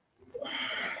on.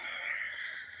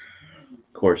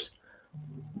 Of course.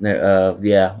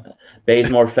 Yeah.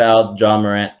 Bazemore fouled John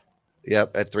Morant.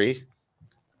 Yep, at 3.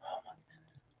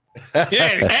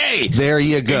 Yeah, hey, there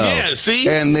you go. Yeah, see,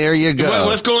 and there you go.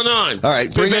 What's going on? All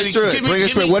right, bring us through it. Bring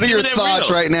us through it. What are your thoughts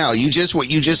right now? You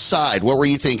just sighed. What were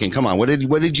you thinking? Come on, what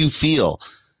did you feel?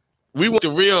 We want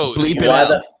the real.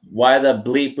 Why the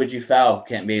bleep would you foul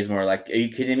Kent Bazemore? Like, are you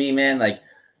kidding me, man? Like,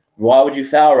 why would you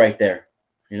foul right there?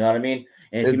 You know what I mean?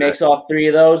 And if he makes all 3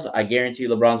 of those, I guarantee you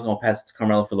LeBron's going to pass it to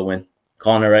Carmelo for the win.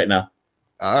 Calling it right now.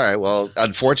 All right. Well,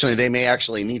 unfortunately, they may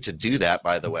actually need to do that,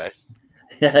 by the way.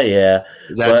 Yeah.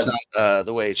 That's not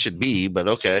the way it should be, but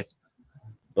okay.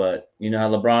 But you know how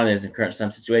LeBron is in crunch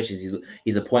time situations.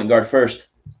 He's a point guard first.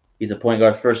 He's a point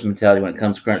guard first mentality when it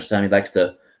comes to crunch time. He likes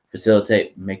to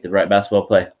facilitate, make the right basketball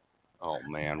play. Oh,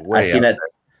 man.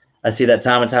 I see that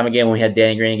time and time again when we had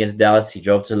Danny Green against Dallas. He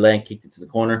drove to the lane, kicked it to the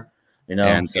corner.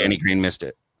 And Danny Green missed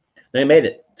it. They made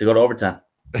it to go to overtime.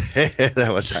 That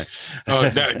one time. Oh,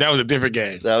 that was a different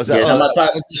game. That was that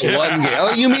one game.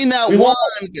 Oh, you mean that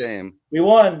one game? We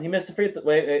won. He missed the free throw.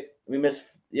 Wait. We missed.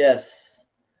 Yes.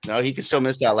 No, he can still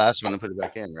miss that last one and put it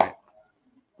back in, right?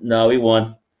 No, we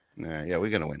won. Yeah, we're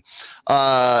gonna win.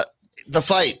 The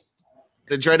fight,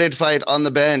 the dreaded fight on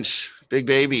the bench, Big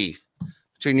Baby,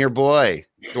 between your boy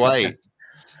Dwight.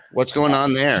 What's going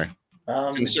on there?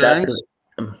 Concerns?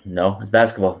 No, it's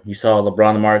basketball. You saw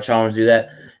LeBron and Mario Chalmers do that.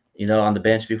 On the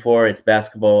bench before. It's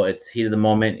basketball. It's heat of the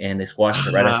moment, and they squashed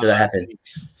it right after that happened.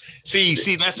 See,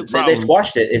 that's the problem. They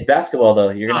squashed it. It's basketball, though.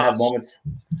 You're gonna have moments.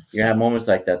 You're gonna have moments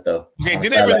like that, though. Okay,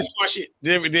 did they really squash it?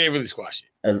 Did they really squash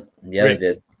it? Yeah, really? They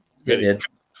did. They did.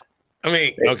 I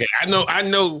mean, okay,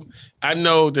 I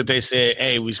know that they said,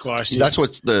 "Hey, we squashed it." That's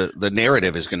what the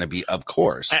narrative is going to be, of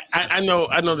course. I know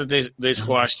that they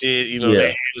squashed it. They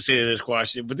had to say they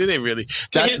squashed it, but did they really?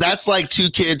 That's like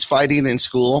 2 kids fighting in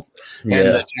school, and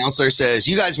the counselor says,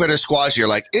 "You guys better squash." You're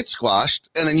like, "It's squashed,"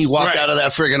 and then you walk out of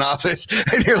that friggin' office,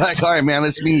 and you're like, "All right, man,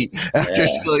 let's meet after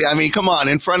school." I mean, come on,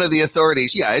 in front of the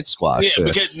authorities. Yeah, it's squashed. Yeah,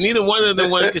 because neither one of them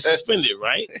wanted to get suspended,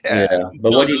 right? Yeah.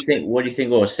 But what do you think? What do you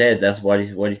think was said? What do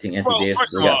you think Anthony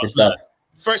Davis got pissed off?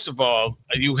 First of all,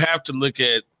 you have to look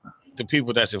at the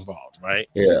people that's involved, right?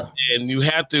 Yeah. And you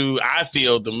have to, I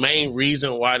feel the main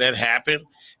reason why that happened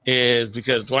is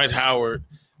because Dwight Howard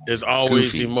is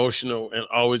always emotional and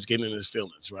always getting in his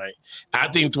feelings, right? I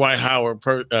think Dwight Howard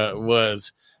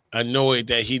was annoyed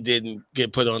that he didn't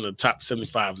get put on the top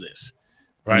 75 list,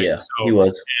 right? Yeah, so, he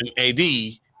was. And AD,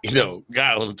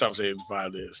 got on the top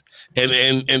 75 list.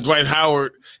 And Dwight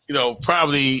Howard,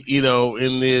 probably,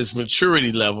 in his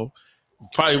maturity level,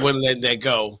 probably wouldn't let that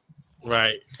go,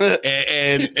 right?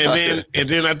 And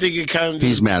then I think it kind of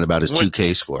he's mad about his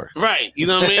 2K score, right? You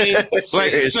know what I mean?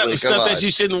 Like stuff that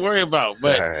you shouldn't worry about.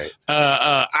 But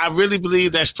I really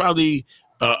believe that's probably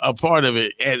a part of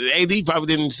it. And AD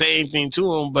probably didn't say anything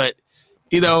to him, but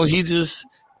he just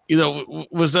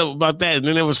was up about that, and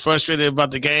then it was frustrated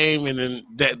about the game, and then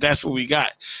that's what we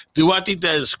got. Do I think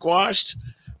that is squashed?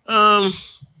 I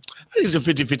think it's a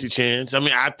 50-50 chance. I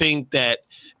mean, I think that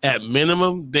at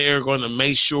minimum, they're going to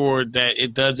make sure that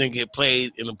it doesn't get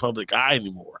played in the public eye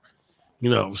anymore.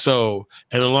 So,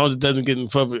 and as long as it doesn't get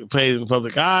played in the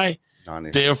public eye,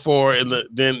 therefore in the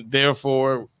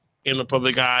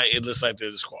public eye, it looks like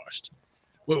they're squashed.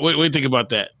 What do you think about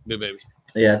that, baby?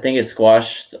 Yeah, I think it's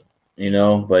squashed.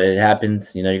 But it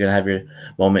happens. You're gonna have your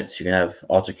moments. You're gonna have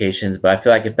altercations. But I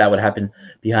feel like if that would happen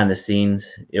behind the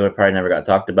scenes, it would probably never got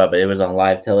talked about. But it was on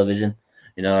live television.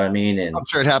 You know what I mean? And I'm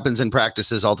sure it happens in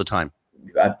practices all the time.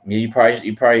 You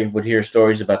probably would hear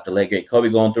stories about the late great Kobe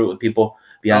going through it with people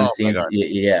behind the scenes.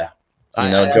 Yeah.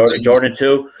 Jordan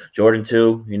too.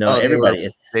 Everybody.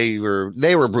 They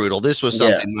were brutal. This was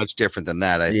something much different than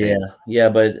that. I think. Yeah,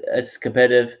 but it's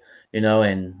competitive,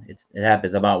 and it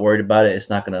happens. I'm not worried about it. It's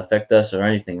not going to affect us or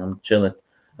anything. I'm chilling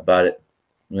about it.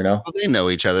 Well, they know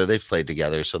each other. They've played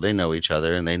together, so they know each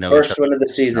other, and they know First each other. win of the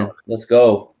season. Let's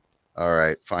go. All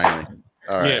right, finally.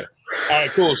 All right. Yeah. All right,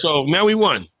 cool. So now we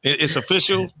won. It's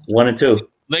official. 1-2.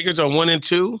 Lakers are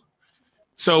 1-2.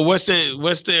 So what's their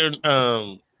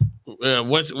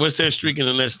streak in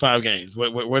the next 5 games?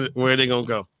 Where are they gonna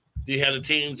go? Do you have the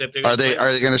teams that they're? Are they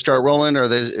going to start rolling, or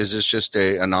is this just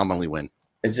a anomaly win?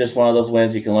 It's just one of those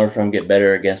wins you can learn from, get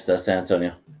better against San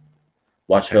Antonio.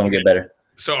 Watch film, get better.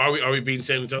 So are we beating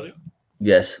San Antonio?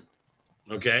 Yes.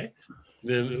 Okay.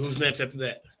 Then who's next after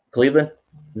that? Cleveland?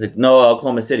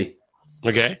 Oklahoma City.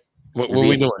 Okay. What are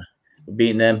we doing? We're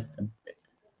beating them.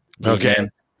 Okay. Them.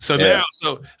 So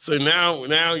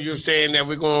now you're saying that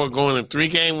we're going on a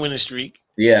 3-game winning streak.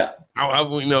 Yeah.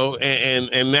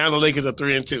 And now the Lakers are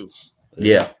 3-2.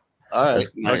 Yeah. All right.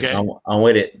 Nice. Okay. I'm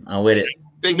with it.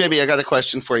 Big Baby, I got a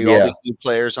question for you. All these new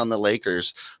players on the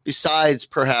Lakers, besides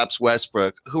perhaps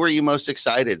Westbrook, who are you most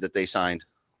excited that they signed?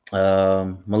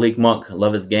 Malik Monk. I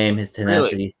love his game, his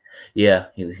tenacity. Really? Yeah,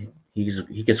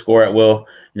 he can score at will.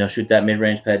 Shoot that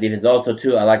mid-range pad defense. Also,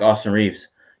 too, I like Austin Reeves.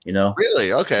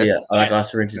 Really? Okay. Yeah, I like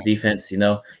Austin Reeves' defense. He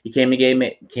came in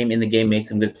the game, made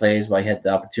some good plays while he had the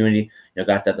opportunity.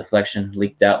 Got that deflection,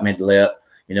 leaked out, made the layup.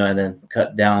 And then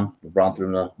cut down. LeBron threw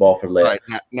him the ball for the layup. Right.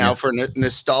 Now for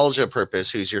nostalgia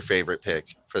purpose, who's your favorite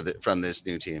pick from this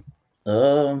new team?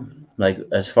 Like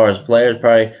as far as players,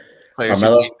 probably players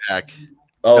Carmelo. who came back.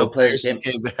 Oh, no, players who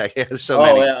came back. Yeah, there's so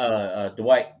many.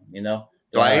 Dwight.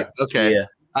 Dwight. Okay. Yeah.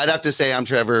 I'd have to say I'm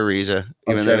Trevor Ariza,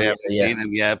 even though we haven't seen him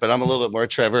yet. But I'm a little bit more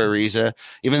Trevor Ariza,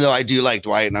 even though I do like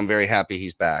Dwight, and I'm very happy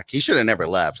he's back. He should have never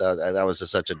left. That was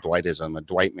such a Dwightism, a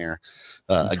Dwightmare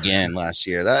again last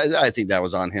year. I think that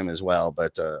was on him as well.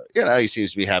 But he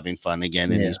seems to be having fun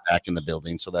again, and he's back in the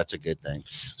building, so that's a good thing.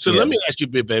 So let me ask you,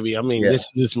 Big Baby. I mean, this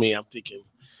is just me. I'm thinking,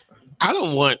 I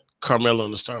don't want Carmelo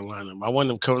in the starting lineup. I want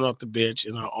him coming off the bench,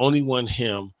 and I only want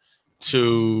him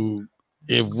to,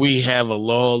 if we have a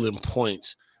lull in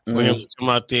points, for him to come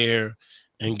out there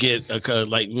and get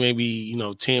maybe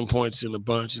 10 points in the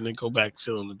bunch and then go back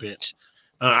sit on the bench.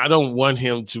 I don't want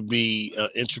him to be an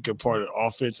intricate part of the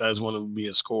offense. I just want him to be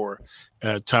a scorer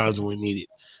at times when we need it.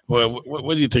 Well,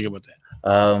 what do you think about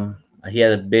that? He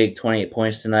had a big 28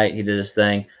 points tonight. He did his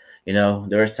thing. There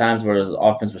was times where the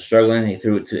offense was struggling. He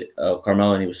threw it to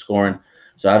Carmelo and he was scoring.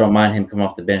 So I don't mind him coming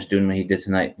off the bench doing what he did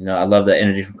tonight. I love that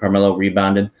energy from Carmelo,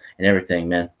 rebounding and everything,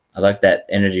 man. I like that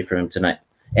energy from him tonight.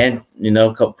 And,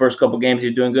 first couple games,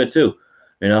 he's doing good too.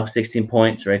 16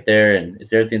 points right there. And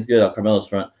everything's good on Carmelo's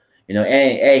front. And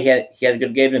he had a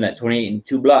good game tonight, 28 and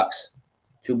 2 blocks.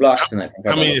 2 blocks tonight.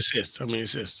 How many assists? Probably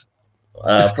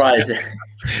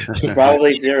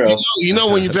 0.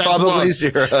 When you pass probably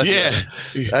the ball, 0. Yeah,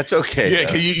 that's okay.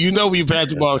 Yeah, because when you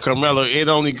pass the ball to Carmelo, it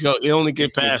only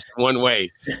get passed one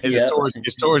way. It's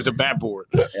towards the backboard.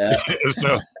 Yeah.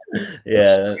 So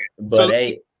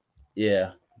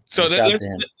So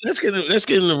let's get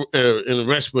in the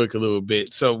Westbrook a little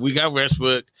bit. So we got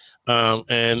Westbrook,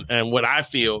 and what I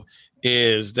feel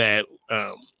is that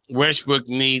Westbrook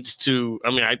needs to.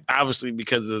 I mean, obviously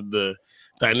because of the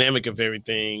dynamic of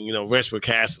everything, Westbrook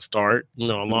has to start,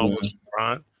 along with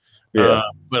LeBron. Yeah.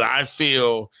 But I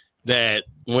feel that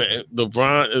when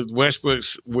Westbrook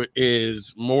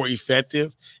is more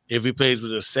effective if he plays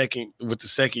with the second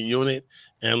unit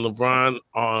and LeBron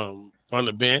on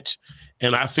the bench.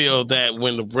 And I feel that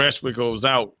when the Westbrook goes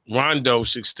out, Rondo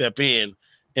should step in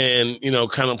and,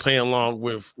 kind of play along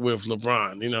with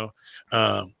LeBron.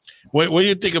 What do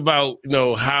you think about,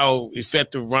 how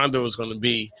effective Rondo is going to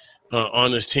be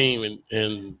on this team?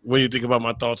 And what do you think about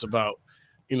my thoughts about,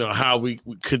 how we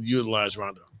could utilize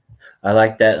Rondo? I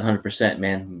like that 100%,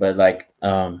 man. But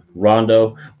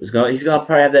Rondo he's going to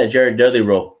probably have that Jared Dudley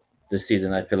role this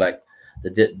season. I feel like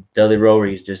the Dudley role where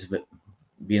he's just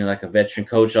being like a veteran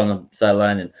coach on the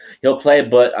sideline, and he'll play,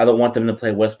 but I don't want them to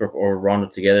play Westbrook or Rondo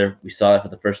together. We saw it for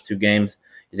the first 2 games.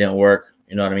 It didn't work.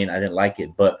 You know what I mean? I didn't like it.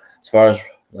 But as far as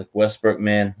like Westbrook,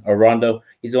 man, or Rondo,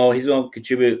 he's going to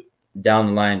contribute down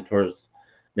the line towards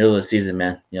middle of the season,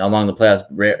 man. Along the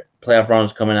playoff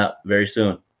rounds coming out very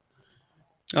soon.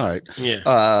 All right.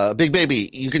 Yeah. Big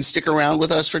Baby, you can stick around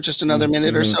with us for just another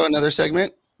minute or so, another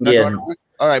segment? Yeah.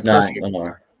 All right, perfect.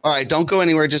 No. All right, don't go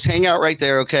anywhere. Just hang out right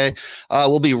there, okay?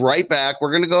 We'll be right back. We're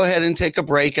going to go ahead and take a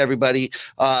break, everybody.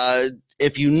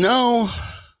 If you know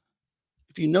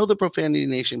the Profanity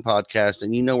Nation podcast,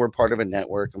 and we're part of a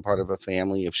network and part of a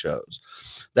family of shows,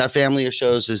 That family of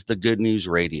shows is the Good News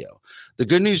Radio. The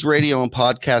Good News Radio and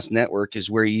Podcast Network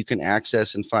is where you can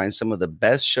access and find some of the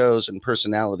best shows and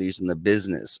personalities in the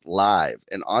business, live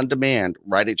and on demand,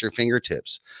 right at your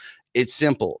fingertips. It's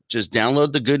simple. Just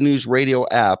download the Good News Radio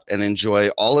app and enjoy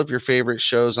all of your favorite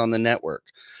shows on the network.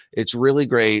 It's really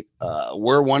great.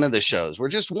 We're one of the shows. We're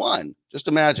just one. Just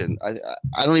imagine.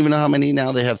 I don't even know how many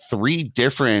now. They have 3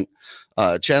 different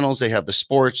channels. They have the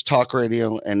sports, talk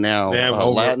radio, and now They have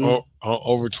Latin.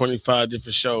 over 25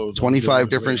 different shows. 25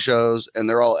 different shows, and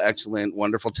they're all excellent,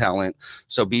 wonderful talent.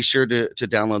 So be sure to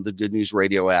download the Good News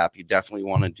Radio app. You definitely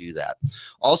want to do that.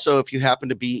 Also, if you happen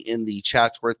to be in the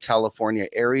Chatsworth, California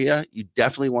area, you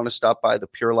definitely want to stop by the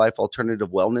Pure Life Alternative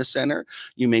Wellness Center.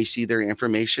 You may see their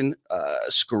information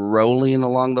scrolling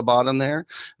along the bottom there.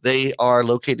 They are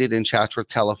located in Chatsworth,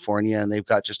 California, and they've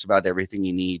got just about everything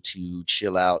you need to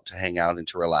chill out, to hang out, and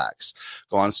to relax.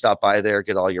 Go on, stop by there,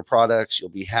 get all your products. You'll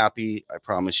be happy. I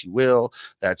promise you will.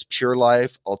 That's Pure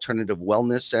Life Alternative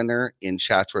Wellness Center in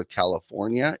Chatsworth,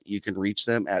 California. You can reach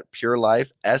them at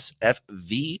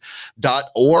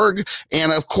purelifesfv.org.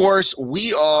 And of course,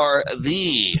 we are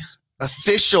the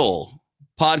official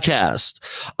podcast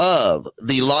of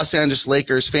the Los Angeles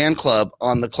Lakers fan club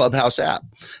on the Clubhouse app.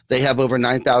 They have over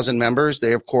 9,000 members.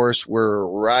 They, of course, were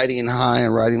riding high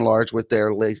and riding large with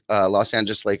their Los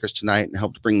Angeles Lakers tonight and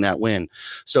helped bring that win.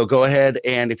 So go ahead,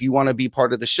 and if you want to be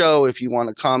part of the show, if you want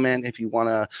to comment, if you want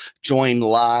to join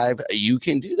live, you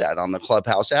can do that on the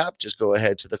Clubhouse app. Just go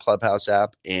ahead to the Clubhouse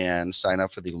app and sign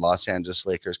up for the Los Angeles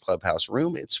Lakers Clubhouse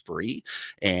room. It's free,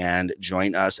 and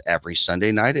join us every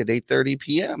Sunday night at 8:30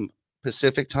 p.m.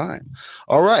 Pacific time.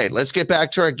 All right, let's get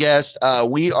back to our guest.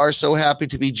 We are so happy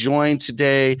to be joined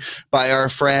today by our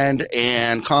friend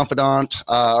and confidant,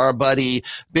 our buddy,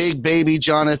 Big Baby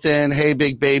Jonathan. Hey,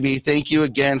 Big Baby, thank you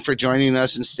again for joining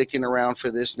us and sticking around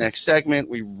for this next segment.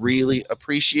 We really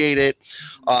appreciate it.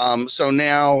 So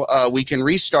now we can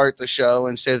restart the show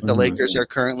and say that the Lakers are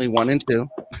currently 1-2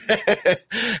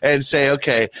 and say,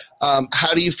 okay,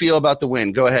 how do you feel about the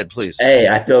win? Go ahead, please. Hey,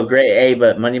 I feel great. Hey,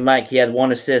 but Money Mike, he had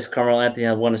 1 assist. Carmelo Anthony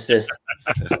had 1 assist.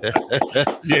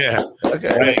 Yeah.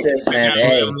 Okay. 1 assist, man.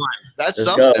 Hey, That's let's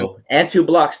something. go. And 2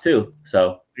 blocks, too.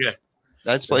 So,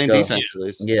 That's playing go. defense, at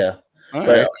least. yeah. All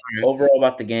But right. overall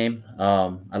about the game,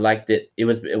 I liked it.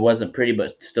 It wasn't pretty,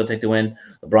 but still take the win.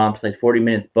 LeBron played 40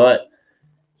 minutes, but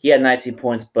he had 19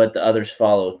 points, but the others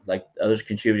followed. Like, the others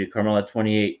contributed. Carmelo had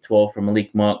 28, 12 from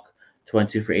Malik Monk,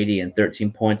 22 for 80, and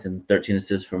 13 points and 13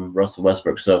 assists from Russell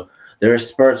Westbrook. So there are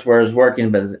spurts where it's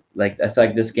working, but I feel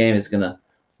like this game is gonna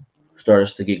start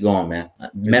us to get going, man.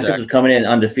 Memphis was coming in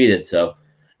undefeated, so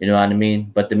you know what I mean.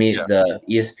 But the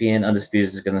ESPN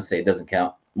Undisputed is gonna say it doesn't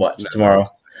count. Watch tomorrow.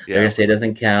 They're gonna say it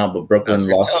doesn't count, but Brooklyn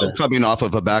lost. Coming off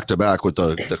of a back-to-back with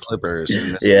the Clippers.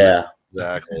 Yeah,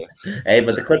 exactly. Hey,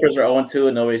 but the Clippers are 0-2,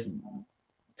 and nobody's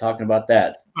talking about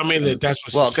that. I mean, that's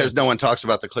because no one talks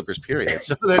about the Clippers, period.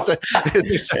 So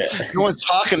no one's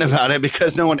talking about it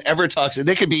because no one ever talks.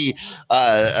 They could be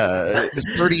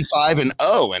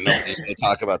 35-0, and nobody's going to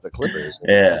talk about the Clippers.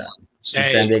 Yeah,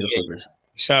 San Diego Clippers.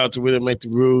 Shout out to We Didn't Make the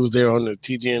Rules. They're on the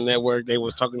TGN network. They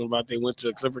was talking about they went to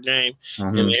a Clipper game,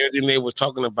 and everything they were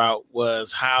talking about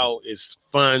was how it's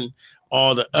fun.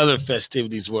 All the other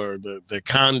festivities were the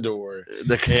Condor.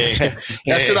 That's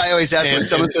what I always ask when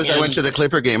someone says I went to the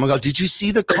Clipper game. I go, "Did you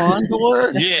see the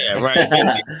Condor?" Yeah, right.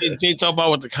 They talk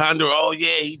about what the Condor. Oh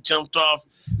yeah, he jumped off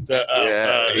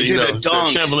he did a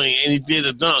dunk, trampoline, and he did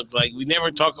a dunk. Like, we never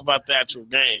talk about the actual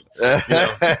game.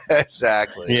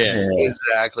 Exactly. Yeah,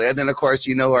 exactly. And then of course,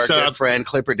 our good friend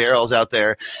Clipper Darrell's out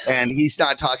there, and he's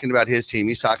not talking about his team.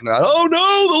 He's talking about, oh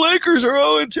no, the Lakers are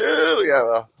 0-2. Yeah,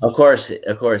 well, of course, he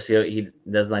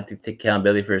doesn't like to take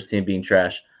accountability for his team being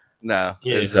trash. No,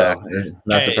 yeah, exactly.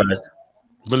 Not surprised.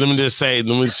 But let me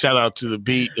shout out to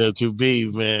B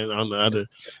man on the other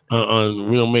on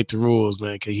We Don't Make the Rules,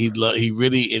 man, because he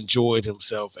really enjoyed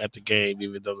himself at the game,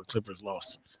 even though the Clippers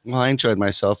lost. Well, I enjoyed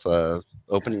myself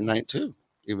opening night too,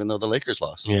 even though the Lakers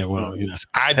lost. Yeah, well, yes,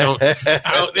 I don't.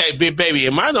 Hey, Big Baby,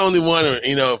 am I the only one?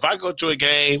 If I go to a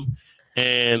game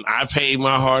and I paid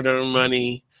my hard-earned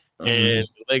money and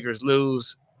the Lakers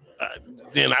lose,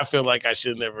 then I feel like I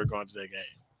should never have gone to that game.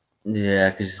 Yeah,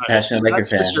 because you're passionate Lakers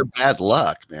fan. That's just your bad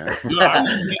luck, man. No,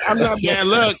 I'm not bad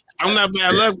luck. I'm not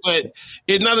bad luck, but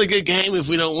it's not a good game if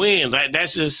we don't win. Like,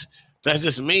 that's just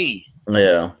me.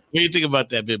 Yeah. What do you think about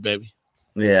that, Big Baby?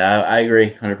 Yeah, I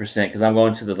agree 100% because I'm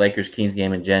going to the Lakers-Kings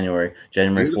game in January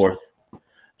 4th.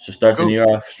 So start the new year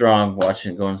off strong,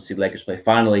 going to see Lakers play.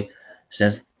 Finally,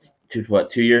 since 2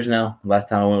 years now. Last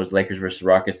time I went was Lakers versus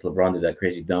Rockets. LeBron did that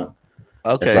crazy dunk.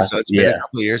 Okay, so it's been a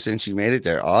couple of years since you made it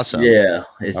there. Awesome. Yeah.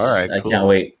 All right. I can't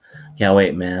wait. can't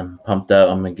wait, man. I'm pumped up.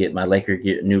 I'm gonna get my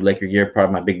new Laker gear,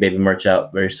 probably my Big Baby merch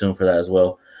out very soon for that as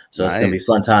well. So It's gonna be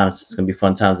fun times. It's gonna be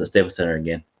fun times at Staples Center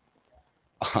again.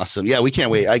 Awesome. Yeah, we can't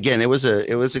wait. Again, it was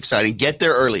exciting. Get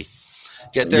there early.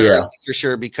 Get there early for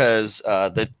sure, because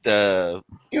the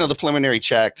preliminary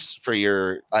checks for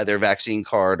your either vaccine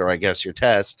card or I guess your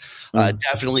test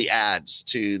definitely adds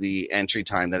to the entry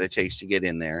time that it takes to get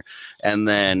in there. And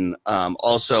then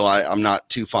also I'm not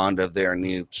too fond of their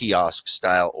new kiosk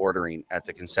style ordering at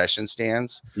the concession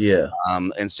stands. Yeah.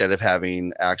 Instead of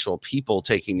having actual people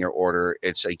taking your order,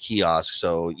 it's a kiosk.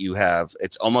 So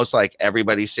it's almost like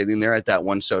everybody's sitting there at that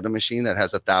one soda machine that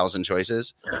has 1,000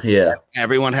 choices. Yeah.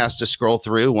 Everyone has to scroll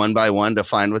through one by one to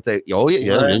find what they. Oh yeah,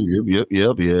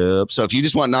 yep. So if you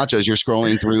just want nachos, you're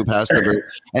scrolling through past the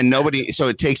and nobody. So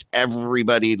it takes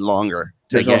everybody longer.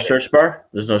 There's no search bar.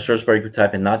 There's no search bar. You can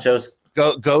type in nachos.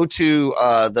 Go to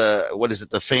the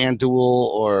FanDuel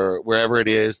or wherever it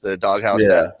is, the Doghouse,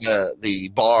 the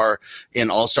bar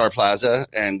in All Star Plaza,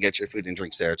 and get your food and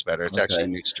drinks there. It's better. It's actually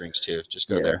mixed drinks too. Just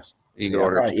go there. You can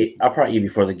order. I'll probably eat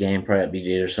before the game, probably at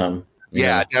BJ's or something.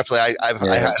 Yeah, definitely. I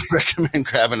recommend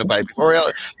grabbing a bite before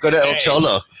go to El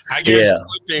Cholo. I guess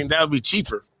one thing that would be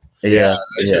cheaper. Yeah,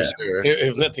 for sure.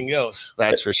 If nothing else,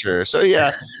 that's for sure. So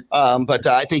but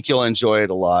I think you'll enjoy it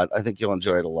a lot. Are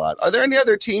there any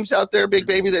other teams out there, Big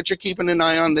Baby, that you're keeping an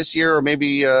eye on this year, or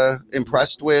maybe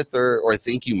impressed with, or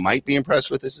think you might be impressed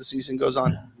with as the season goes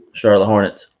on? Charlotte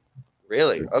Hornets.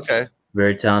 Really? Okay.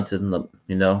 Very talented.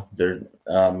 They're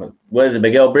what is it,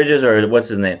 Miguel Bridges, or what's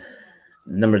his name?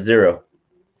 Number 0.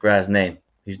 Forgot his name.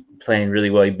 He's playing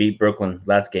really well. He beat Brooklyn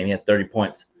last game. He had 30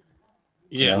 points.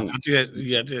 Yeah, I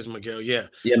think that's Miguel. Yeah,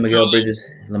 Miguel Bridges.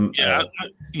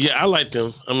 I like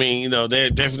them. I mean, they're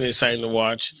definitely exciting to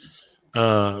watch.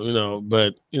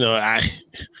 But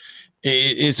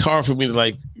it's hard for me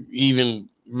to even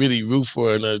really root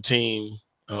for another team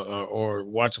or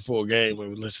watch a full game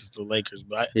unless it's the Lakers.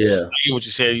 But I get what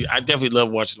you said. I definitely love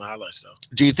watching the highlights, though.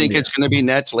 Do you think it's going to be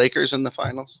Nets Lakers in the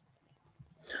finals?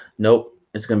 Nope,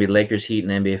 it's going to be Lakers Heat in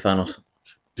the NBA Finals.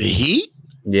 The Heat?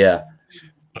 Yeah.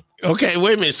 Okay,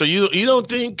 wait a minute. So you don't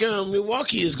think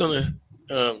Milwaukee is going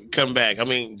to come back? I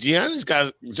mean, Giannis got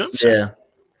a jump shot.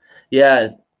 Yeah.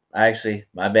 Actually,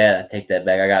 my bad. I take that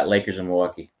back. I got Lakers in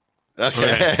Milwaukee.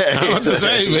 Okay. I was the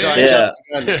same, man.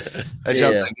 I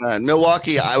jumped the gun.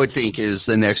 Milwaukee, I would think, is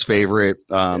the next favorite.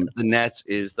 The Nets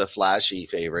is the flashy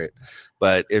favorite.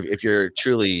 But if you're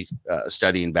truly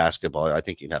studying basketball, I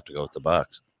think you'd have to go with the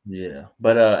Bucks. Yeah.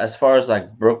 But as far as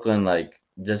Brooklyn,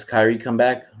 does Kyrie come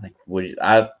back?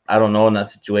 I don't know in that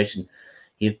situation.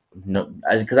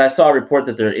 Because I saw a report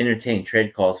that they're entertaining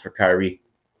trade calls for Kyrie.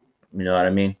 You know what I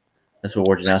mean? That's what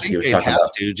Wojnarowski was talking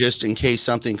about. Just in case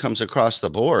something comes across the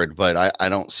board, but I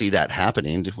don't see that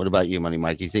happening. What about you, Money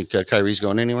Mike? You think Kyrie's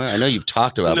going anywhere? I know you've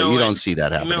talked about it, but you don't see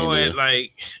that happening.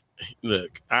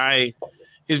 Look,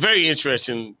 it's very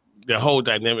interesting, the whole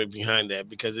dynamic behind that,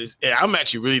 because I'm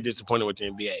actually really disappointed with the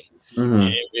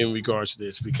NBA in regards to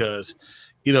this, because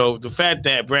the fact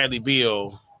that Bradley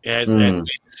Beal has made the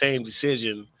same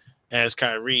decision as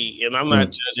Kyrie, and I'm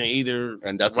not judging either,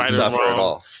 and doesn't suffer at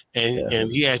all,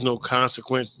 and he has no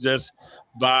consequence just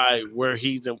by where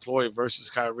he's employed versus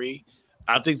Kyrie.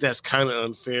 I think that's kind of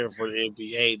unfair for the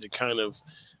NBA to kind of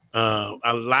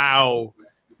allow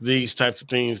these types of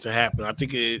things to happen. I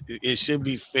think it should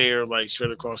be fair,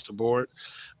 straight across the board.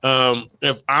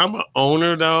 If I'm an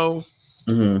owner, though,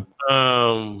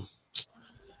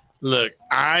 look,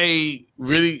 I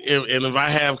really, and if I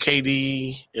have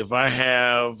KD, if I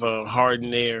have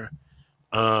Harden there,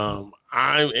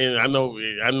 I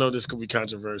know this could be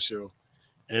controversial,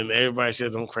 and everybody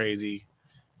says I'm crazy,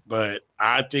 but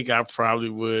I think I probably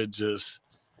would just,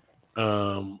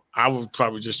 I would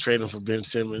probably just trade him for Ben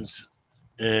Simmons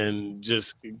and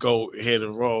just go ahead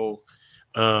and roll.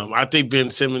 I think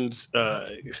Ben Simmons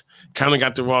kind of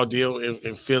got the raw deal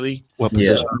in Philly. What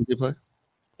position did he play?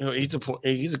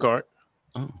 He's a guard.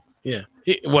 Oh, yeah.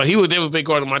 He would never be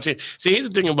guard on my team. See, here's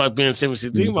the thing about Ben Simmons. The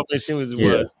thing about Ben Simmons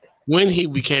was when he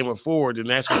became a forward, and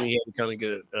that's when he had to kind of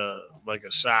get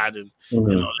a shot and all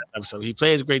that type of stuff. He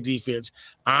plays great defense.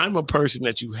 I'm a person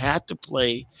that you have to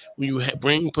play when you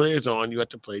bring players on. You have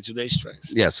to play to their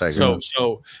strengths. Yes, I agree.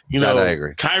 So I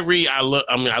agree. Kyrie, I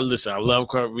love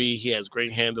Kyrie. He has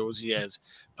great handles. He has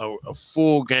a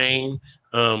full game.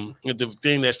 The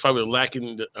thing that's probably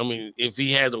lacking, if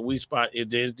he has a weak spot,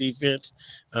 it is defense.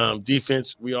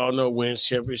 Defense, we all know, wins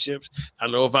championships. I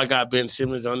know if I got Ben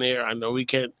Simmons on there, I know he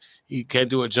can't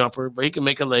do a jumper, but he can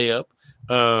make a layup.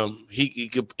 He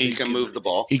can move the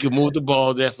ball. He can move the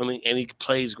ball definitely, and he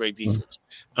plays great defense.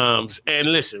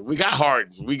 And listen, we got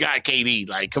Harden, we got KD.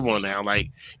 Like, come on now,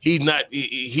 like he's not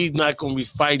going to be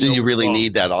fighting. Do you really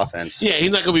need that offense? Yeah,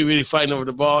 he's not going to be really fighting over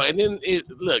the ball. And then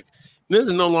look, this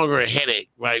is no longer a headache,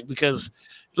 right? Because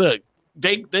look.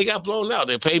 They got blown out.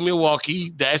 They played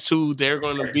Milwaukee. That's who they're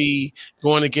going to be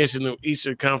going against in the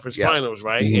Eastern Conference Finals,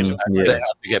 right? Mm-hmm. And They have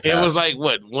to get it was past. like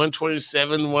what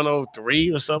 127,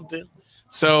 103 or something.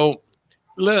 So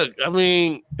look, I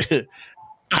mean,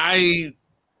 I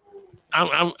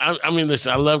mean,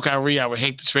 listen, I love Kyrie. I would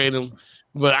hate to trade him,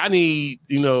 but I need,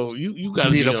 you got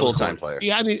to need a full-time player.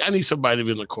 Yeah, I need somebody to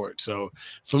be in the court. So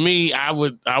for me, I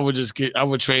would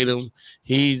trade him.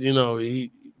 He's,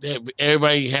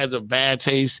 everybody has a bad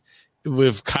taste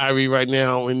with Kyrie right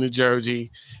now in New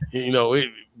Jersey.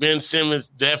 Ben Simmons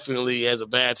definitely has a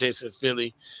bad taste in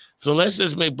Philly. So let's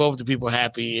just make both the people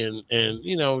happy and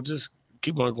just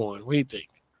keep on going. What do you think?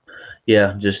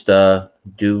 Yeah, just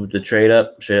do the trade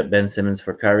up Ben Simmons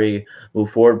for Kyrie,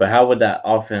 move forward. But how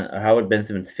would Ben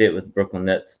Simmons fit with Brooklyn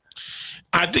Nets?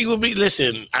 I think it would be.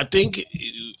 Listen, I think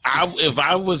if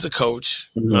I was a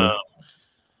coach,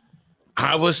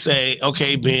 I would say,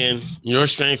 okay, Ben, your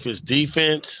strength is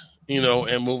defense,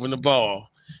 and moving the ball.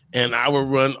 And I would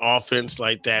run offense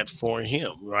like that for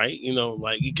him, right?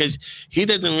 Because he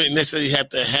doesn't necessarily have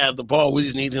to have the ball. We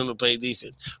just need him to play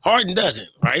defense. Harden doesn't,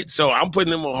 right? So I'm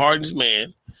putting him on Harden's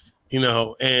man,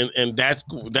 and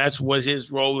that's what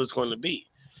his role is going to be.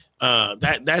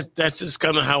 That's just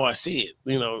kind of how I see it.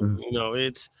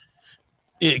 It's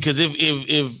because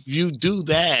if you do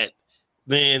that,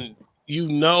 then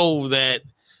that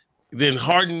then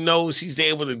Harden knows he's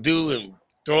able to do and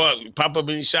pop up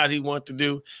any shot he wants to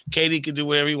do. KD can do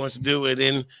whatever he wants to do, and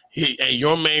then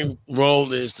your main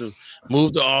role is to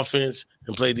move the offense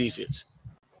and play defense.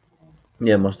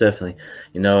 Yeah, most definitely.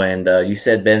 And you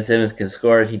said Ben Simmons can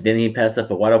score. He pass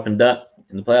up a wide open dunk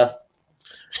in the playoffs?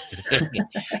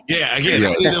 Yeah,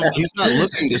 again, he's not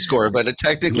looking to score, but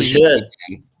technically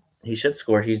he should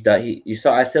score.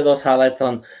 I said those highlights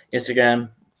on Instagram.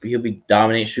 He'll be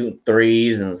dominating, shooting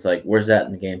threes, and it's like, where's that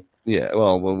in the game? Yeah,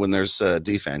 well, when there's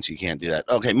defense, you can't do that.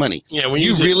 Okay, money. Yeah, when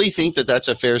you really think that that's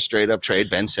a fair, straight up trade,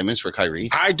 Ben Simmons for Kyrie?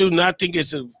 I do not think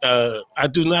it's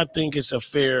a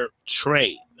fair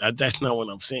trade. That's not what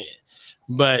I'm saying.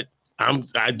 But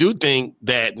I do think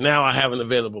that now I have an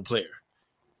available player.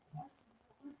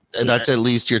 And that's at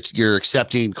least you're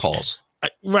accepting calls,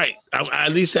 right? I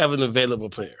at least have an available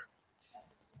player,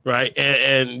 right?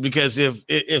 And because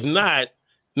if not.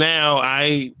 Now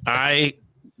I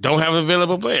don't have an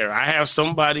available player. I have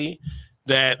somebody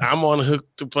that I'm on the hook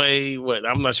to play.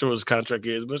 I'm not sure what his contract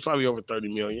is, but it's probably over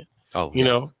 $30 million. Oh,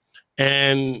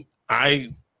 and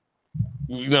I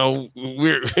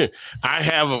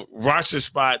have a roster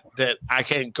spot that I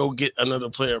can't go get another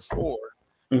player for,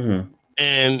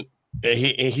 and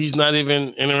he's not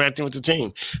even interacting with the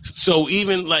team. So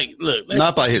even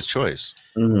not by his choice.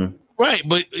 Right,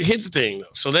 but here's the thing, though.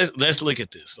 So let's look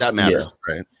at this. That matters,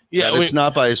 right? Yeah, it's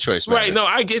not by his choice, right? No,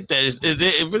 I get that.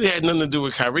 It really had nothing to do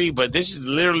with Kyrie, but this is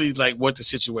literally like what the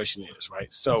situation is,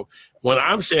 right? So what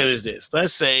I'm saying is this: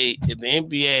 let's say in the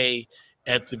NBA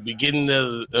at the beginning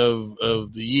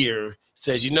of the year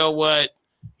says, you know what,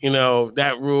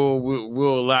 that rule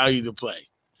will allow you to play.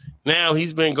 Now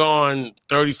he's been gone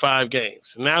 35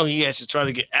 games. Now he has to try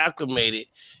to get acclimated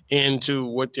into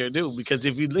what they're doing, because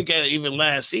if you look at it, even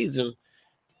last season,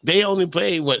 they only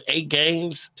played 8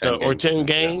 games or 10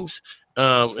 games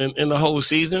in the whole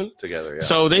season together. Yeah.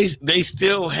 So they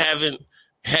still haven't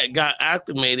got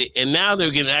acclimated, and now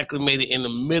they're getting acclimated in the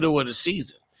middle of the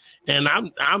season. And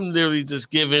I'm literally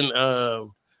just giving a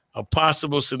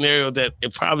possible scenario that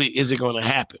it probably isn't going to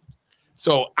happen.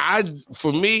 So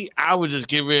for me, I would just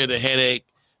get rid of the headache,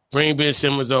 bring Ben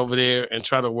Simmons over there, and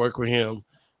try to work with him.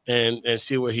 And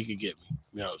see what he could get me.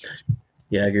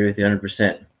 Yeah, I agree with you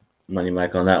 100%. Money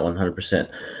Mike on that one, 100%.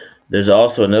 There's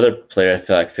also another player I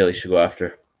feel like Philly should go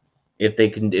after. If they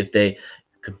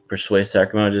could persuade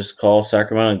Sacramento, just call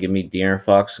Sacramento and give me De'Aaron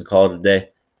Fox and call it a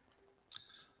day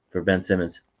for Ben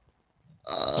Simmons.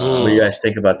 What do you guys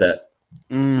think about that?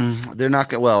 They're not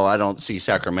going. Well, I don't see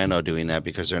Sacramento doing that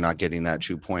because they're not getting that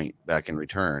true point back in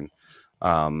return.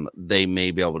 They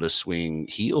may be able to swing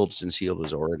Hield, since Hield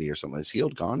was already or something. Is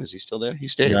Hield gone? Is he still there? He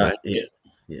stayed, right?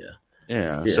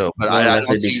 Yeah. So, but I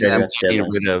don't see them getting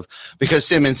rid of, because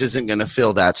Simmons isn't going to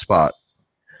fill that spot.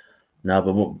 No,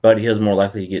 but Buddy Hield's more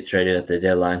likely to get traded at the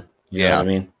deadline. You know what I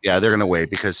mean? Yeah, they're going to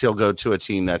wait because he'll go to a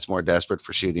team that's more desperate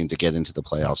for shooting to get into the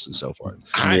playoffs and so forth.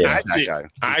 I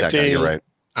think you're right.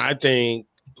 I think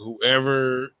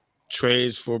whoever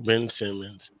trades for Ben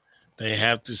Simmons, they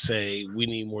have to say we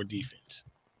need more defense.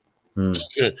 Hmm.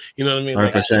 You know what I mean?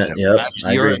 100%. Yep.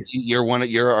 I agree.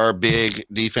 You're our big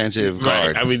defensive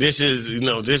guard. I mean, this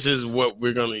is what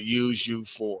we're going to use you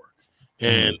for,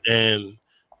 and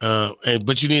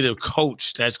but you need a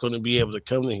coach that's going to be able to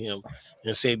come to him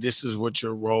and say this is what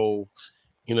your role,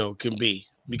 can be.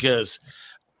 Because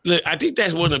look, I think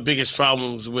that's one of the biggest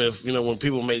problems with when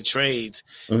people make trades,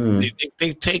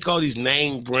 they take all these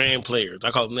name brand players.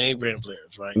 I call them name brand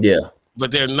players, right? Yeah.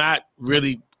 But they're not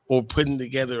really or putting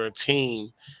together a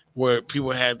team where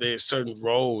people have their certain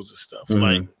roles and stuff.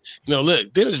 Like,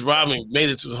 look, Dennis Rodman made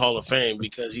it to the Hall of Fame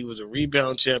because he was a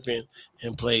rebound champion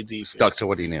and played defense. Stuck to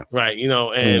what he knew. Right,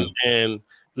 and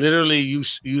literally you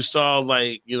saw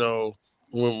like,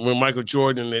 when Michael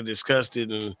Jordan, they discussed it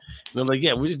and they're like,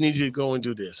 yeah, we just need you to go and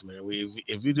do this, man.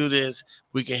 If you do this,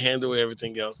 we can handle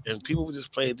everything else. And people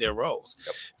just played their roles.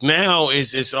 Yep. Now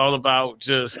it's all about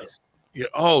just,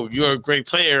 you're a great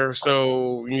player,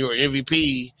 so you're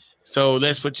MVP, so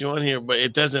let's put you on here. But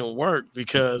it doesn't work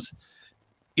because,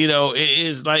 it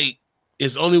is like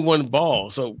it's only one ball.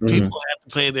 So people have to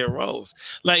play their roles.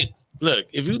 Like, look,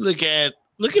 if you look at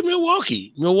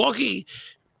Milwaukee. Milwaukee,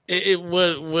 it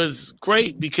was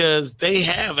great because they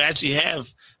actually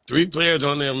have 3 players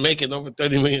on there making over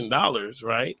 $30 million,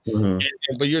 right?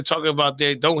 But you're talking about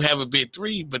they don't have a big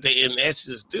 3, but they in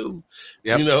essence do.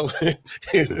 Yep.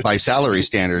 By salary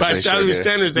standards.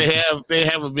 They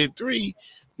have a big 3.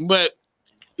 But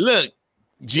look,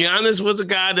 Giannis was a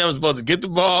guy that was supposed to get the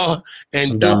ball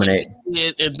and dominate,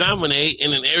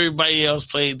 and then everybody else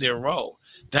played their role.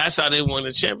 That's how they won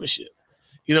the championship.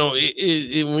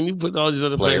 When you put all these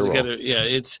other players together,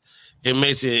 it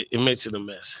makes it a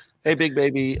mess. Hey, Big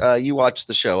Baby, you watch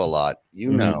the show a lot.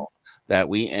 You know that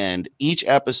we end each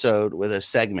episode with a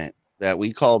segment that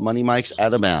we call Money Mike's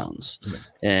Out of Bounds.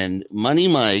 And Money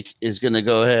Mike is going to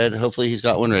go ahead. Hopefully he's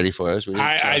got one ready for us.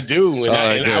 I do. And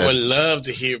I would love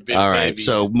to hear Big All right. Baby.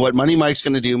 So what Money Mike's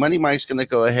going to do, Money Mike's going to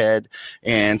go ahead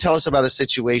and tell us about a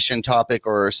situation, topic,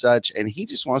 or such. And he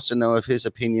just wants to know if his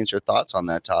opinions or thoughts on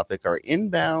that topic are in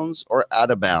bounds or out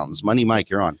of bounds. Money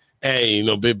Mike, you're on. Hey,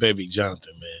 Big Baby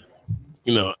Jonathan,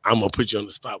 man. I'm going to put you on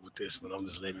the spot with this one. I'm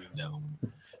just letting you know.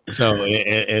 So,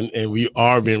 and we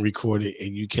are being recorded,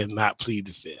 and you cannot plead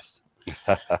the fifth.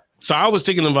 So I was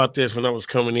thinking about this when I was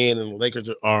coming in, and the Lakers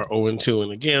are 0-2.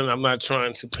 And again, I'm not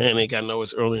trying to panic. I know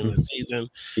it's early in the season.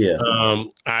 Yeah.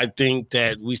 I think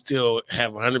that we still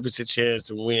have 100% chance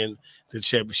to win the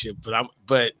championship.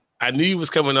 But I knew you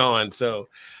was coming on, so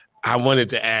I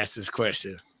wanted to ask this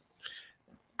question.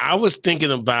 I was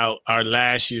thinking about our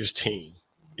last year's team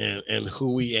and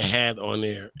who we had on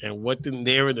there and what the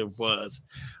narrative was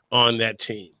on that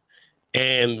team.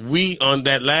 And we, on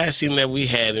that last team that we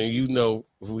had, and who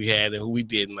we had and who we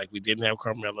didn't. Like, we didn't have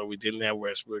Carmelo, we didn't have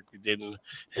Westbrook, we didn't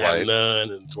have Nunn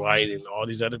and Dwight and all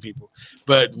these other people.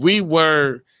 But we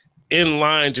were in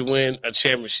line to win a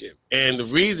championship. And the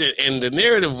reason, and the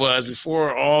narrative was,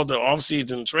 before all the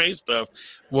offseason trade stuff,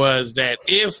 was that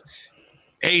if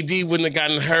AD wouldn't have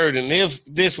gotten hurt and if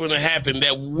this wouldn't have happened,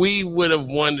 that we would have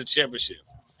won the championship.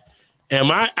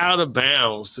 Am I out of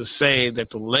bounds to say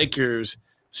that the Lakers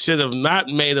should have not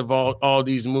made of all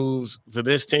these moves for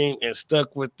this team and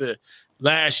stuck with the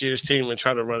last year's team and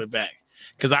try to run it back?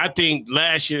 Because I think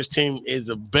last year's team is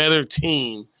a better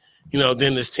team,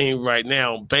 than this team right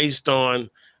now, based on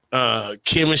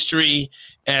chemistry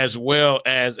as well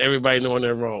as everybody knowing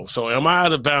their role. So am I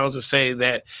out of bounds to say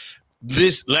that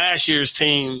this last year's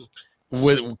team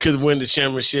could win the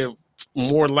championship,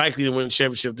 more likely to win the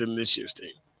championship than this year's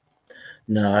team?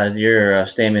 No, your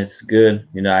statement's good.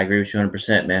 I agree with you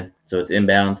 100%, man. So it's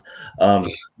inbounds.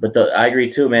 But I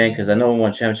agree too, man, because I know we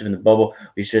won a championship in the bubble.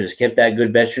 We should have just kept that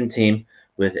good veteran team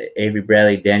with Avery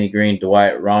Bradley, Danny Green,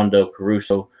 Dwight, Rondo,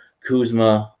 Caruso,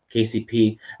 Kuzma,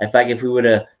 KCP. In fact, if we would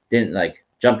have didn't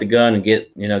jump the gun and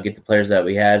get the players that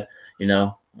we had,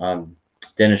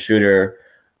 Dennis Schroeder,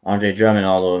 Andre Drummond,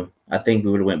 all of them, I think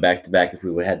we would have went back to back if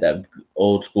we would have had that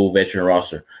old school veteran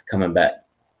roster coming back,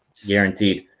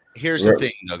 guaranteed. Here's the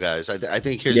thing, though, guys. I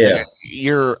think here's the thing.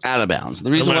 You're out of bounds.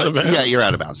 The reason you're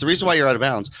out of bounds. The reason why you're out of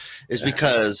bounds is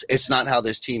because it's not how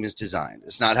this team is designed.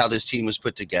 It's not how this team was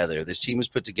put together. This team was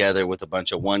put together with a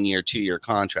bunch of 1-year, 2-year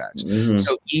contracts.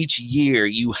 So each year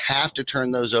you have to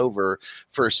turn those over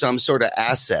for some sort of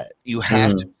asset. You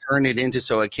have to turn it into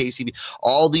a KCB.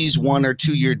 All these 1 or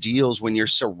 2 year deals when you're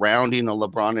surrounding a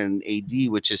LeBron and an AD,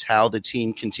 which is how the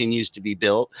team continues to be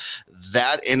built.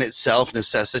 That in itself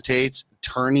necessitates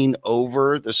turning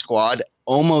over the squad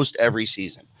almost every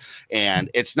season. And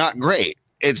it's not great.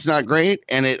 it's not great,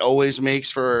 and it always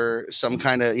makes for some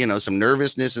kind of, some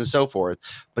nervousness and so forth.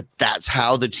 But that's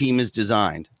how the team is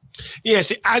designed. Yeah,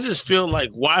 see, I just feel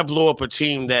like why blow up a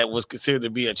team that was considered to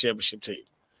be a championship team?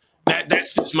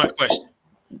 That's just my question.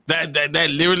 That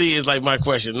literally is like my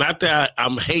question. Not that I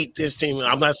hate this team.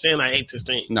 I'm not saying I hate this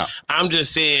team. No, I'm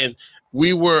just saying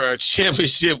we were a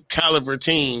championship caliber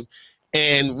team,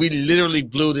 and we literally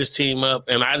blew this team up.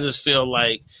 And I just feel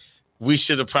like we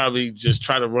should have probably just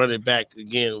tried to run it back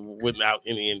again without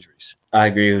any injuries. I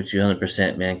agree with you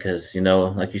 100%, man, because,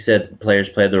 like you said, players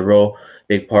played their role,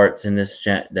 big parts in this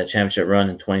that championship run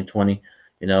in 2020,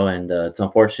 and it's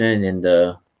unfortunate.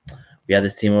 And we have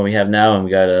this team what we have now, and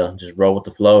we got to just roll with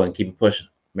the flow and keep it pushing.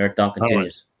 Marathon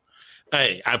continues. Right.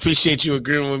 Hey, I appreciate you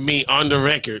agreeing with me on the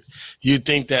record. You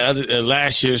think that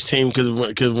last year's team could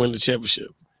win the championship?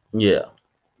 Yeah.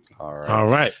 All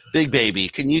right. Big Baby,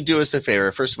 can you do us a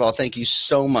favor? First of all, thank you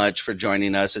so much for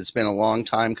joining us. It's been a long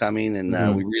time coming,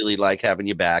 and we really like having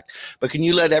you back. But can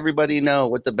you let everybody know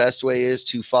what the best way is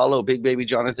to follow Big Baby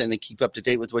Jonathan and keep up to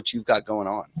date with what you've got going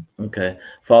on? Okay.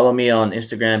 Follow me on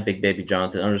Instagram, Big Baby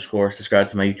Jonathan _. Subscribe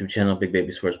to my YouTube channel, Big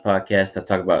Baby Sports Podcast. I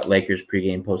talk about Lakers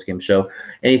pregame, postgame show,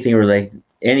 anything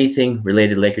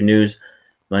related Laker news.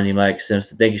 Money Mike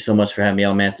Simpson, thank you so much for having me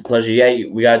on, man. It's a pleasure. Yeah,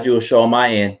 we got to do a show on my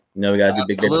end. We got to do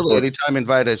Big Baby Sports. Anytime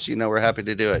invite us, we're happy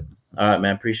to do it. All right,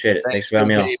 man. Appreciate it. Thanks for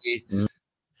having me on. Mm-hmm.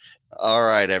 All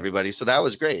right, everybody. So that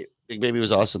was great. Big Baby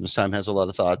was awesome. This time has a lot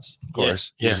of thoughts, of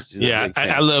course. Yeah.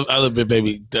 I love Big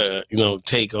Baby,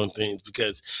 take on things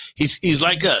because he's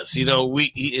like us. He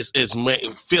is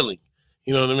feeling.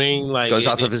 You know what I mean? Like goes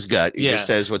off of his gut. He just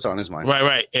says what's on his mind.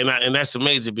 Right. And that's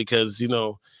amazing because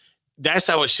that's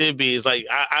how it should be. It's like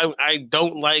I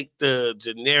don't like the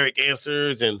generic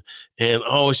answers and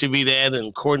it should be that and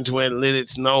according to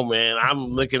analytics. No, man, I'm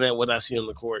looking at what I see on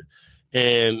the court.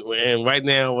 And right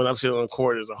now, when I'm sitting on the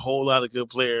court, there's a whole lot of good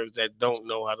players that don't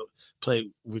know how to play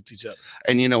with each other.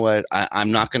 And you know what?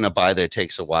 I'm not going to buy that it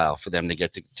takes a while for them to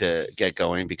get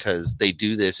going because they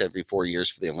do this every 4 years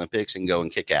for the Olympics and go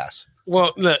and kick ass.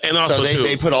 Well, look, and also so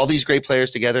they put all these great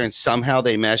players together and somehow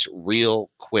they mesh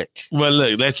real quick. Well,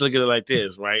 let's look at it like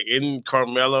this, right? Isn't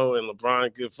Carmelo and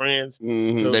LeBron good friends?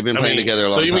 Mm-hmm. So, they've been playing together a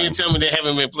long time. So you mean to tell me they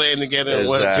haven't been playing together and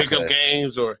pick up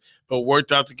games or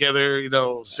worked out together?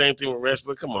 Same thing with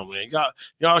Westbrook. Come on, man.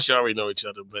 Y'all should already know each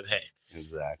other, but hey.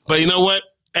 Exactly. But you know what?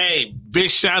 Hey, big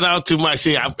shout out to Mike.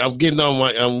 See, I'm getting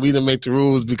on we didn't make the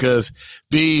rules because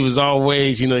B was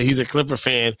always, he's a Clipper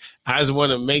fan. I just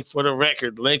want to make for the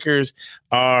record, Lakers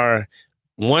are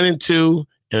 1-2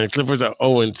 and the Clippers are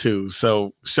 0-2.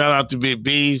 So shout out to Big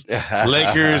B.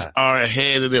 Lakers are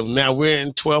ahead of them. Now we're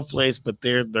in 12th place, but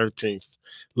they're 13th.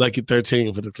 Lucky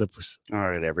 13 for the Clippers. All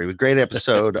right, everybody. Great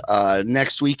episode.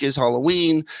 Next week is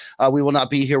Halloween. We will not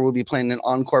be here. We'll be playing an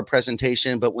encore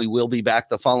presentation, but we will be back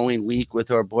the following week with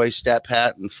our boy Stat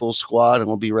Pat and full squad, and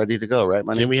we'll be ready to go, right,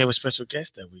 Money? Then we have a special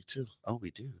guest that week, too. Oh,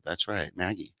 we do. That's right.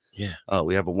 Maggie. Yeah. Oh,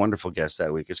 we have a wonderful guest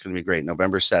that week. It's going to be great.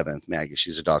 November 7th, Maggie.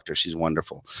 She's a doctor. She's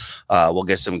wonderful. We'll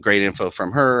get some great info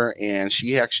from her, and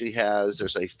she actually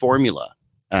there's a formula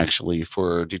actually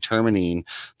for determining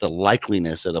the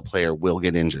likeliness that a player will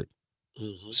get injured.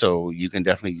 Mm-hmm. So you can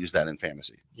definitely use that in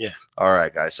fantasy. Yeah. All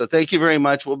right, guys. So thank you very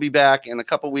much. We'll be back in a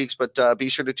couple weeks, but be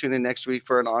sure to tune in next week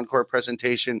for an encore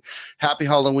presentation. Happy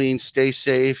Halloween. Stay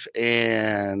safe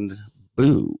and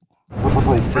boo.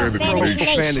 Profanity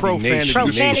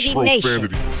Nation.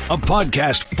 A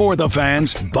podcast for the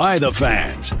fans, by the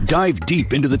fans. Dive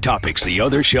deep into the topics the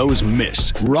other shows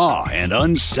miss. Raw and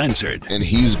uncensored. And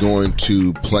he's going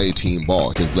to play team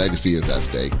ball. His legacy is at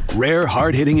stake. Rare,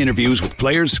 hard-hitting interviews with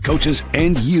players, coaches,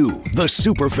 and you, the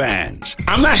super fans.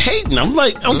 I'm not hating. I'm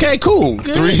like, okay, cool.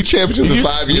 Good. 3 championships in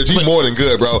 5 years. He's more than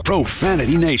good, bro.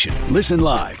 Profanity Nation. Listen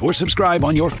live or subscribe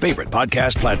on your favorite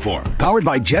podcast platform. Powered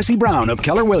by Jesse Brown of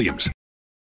Keller Williams.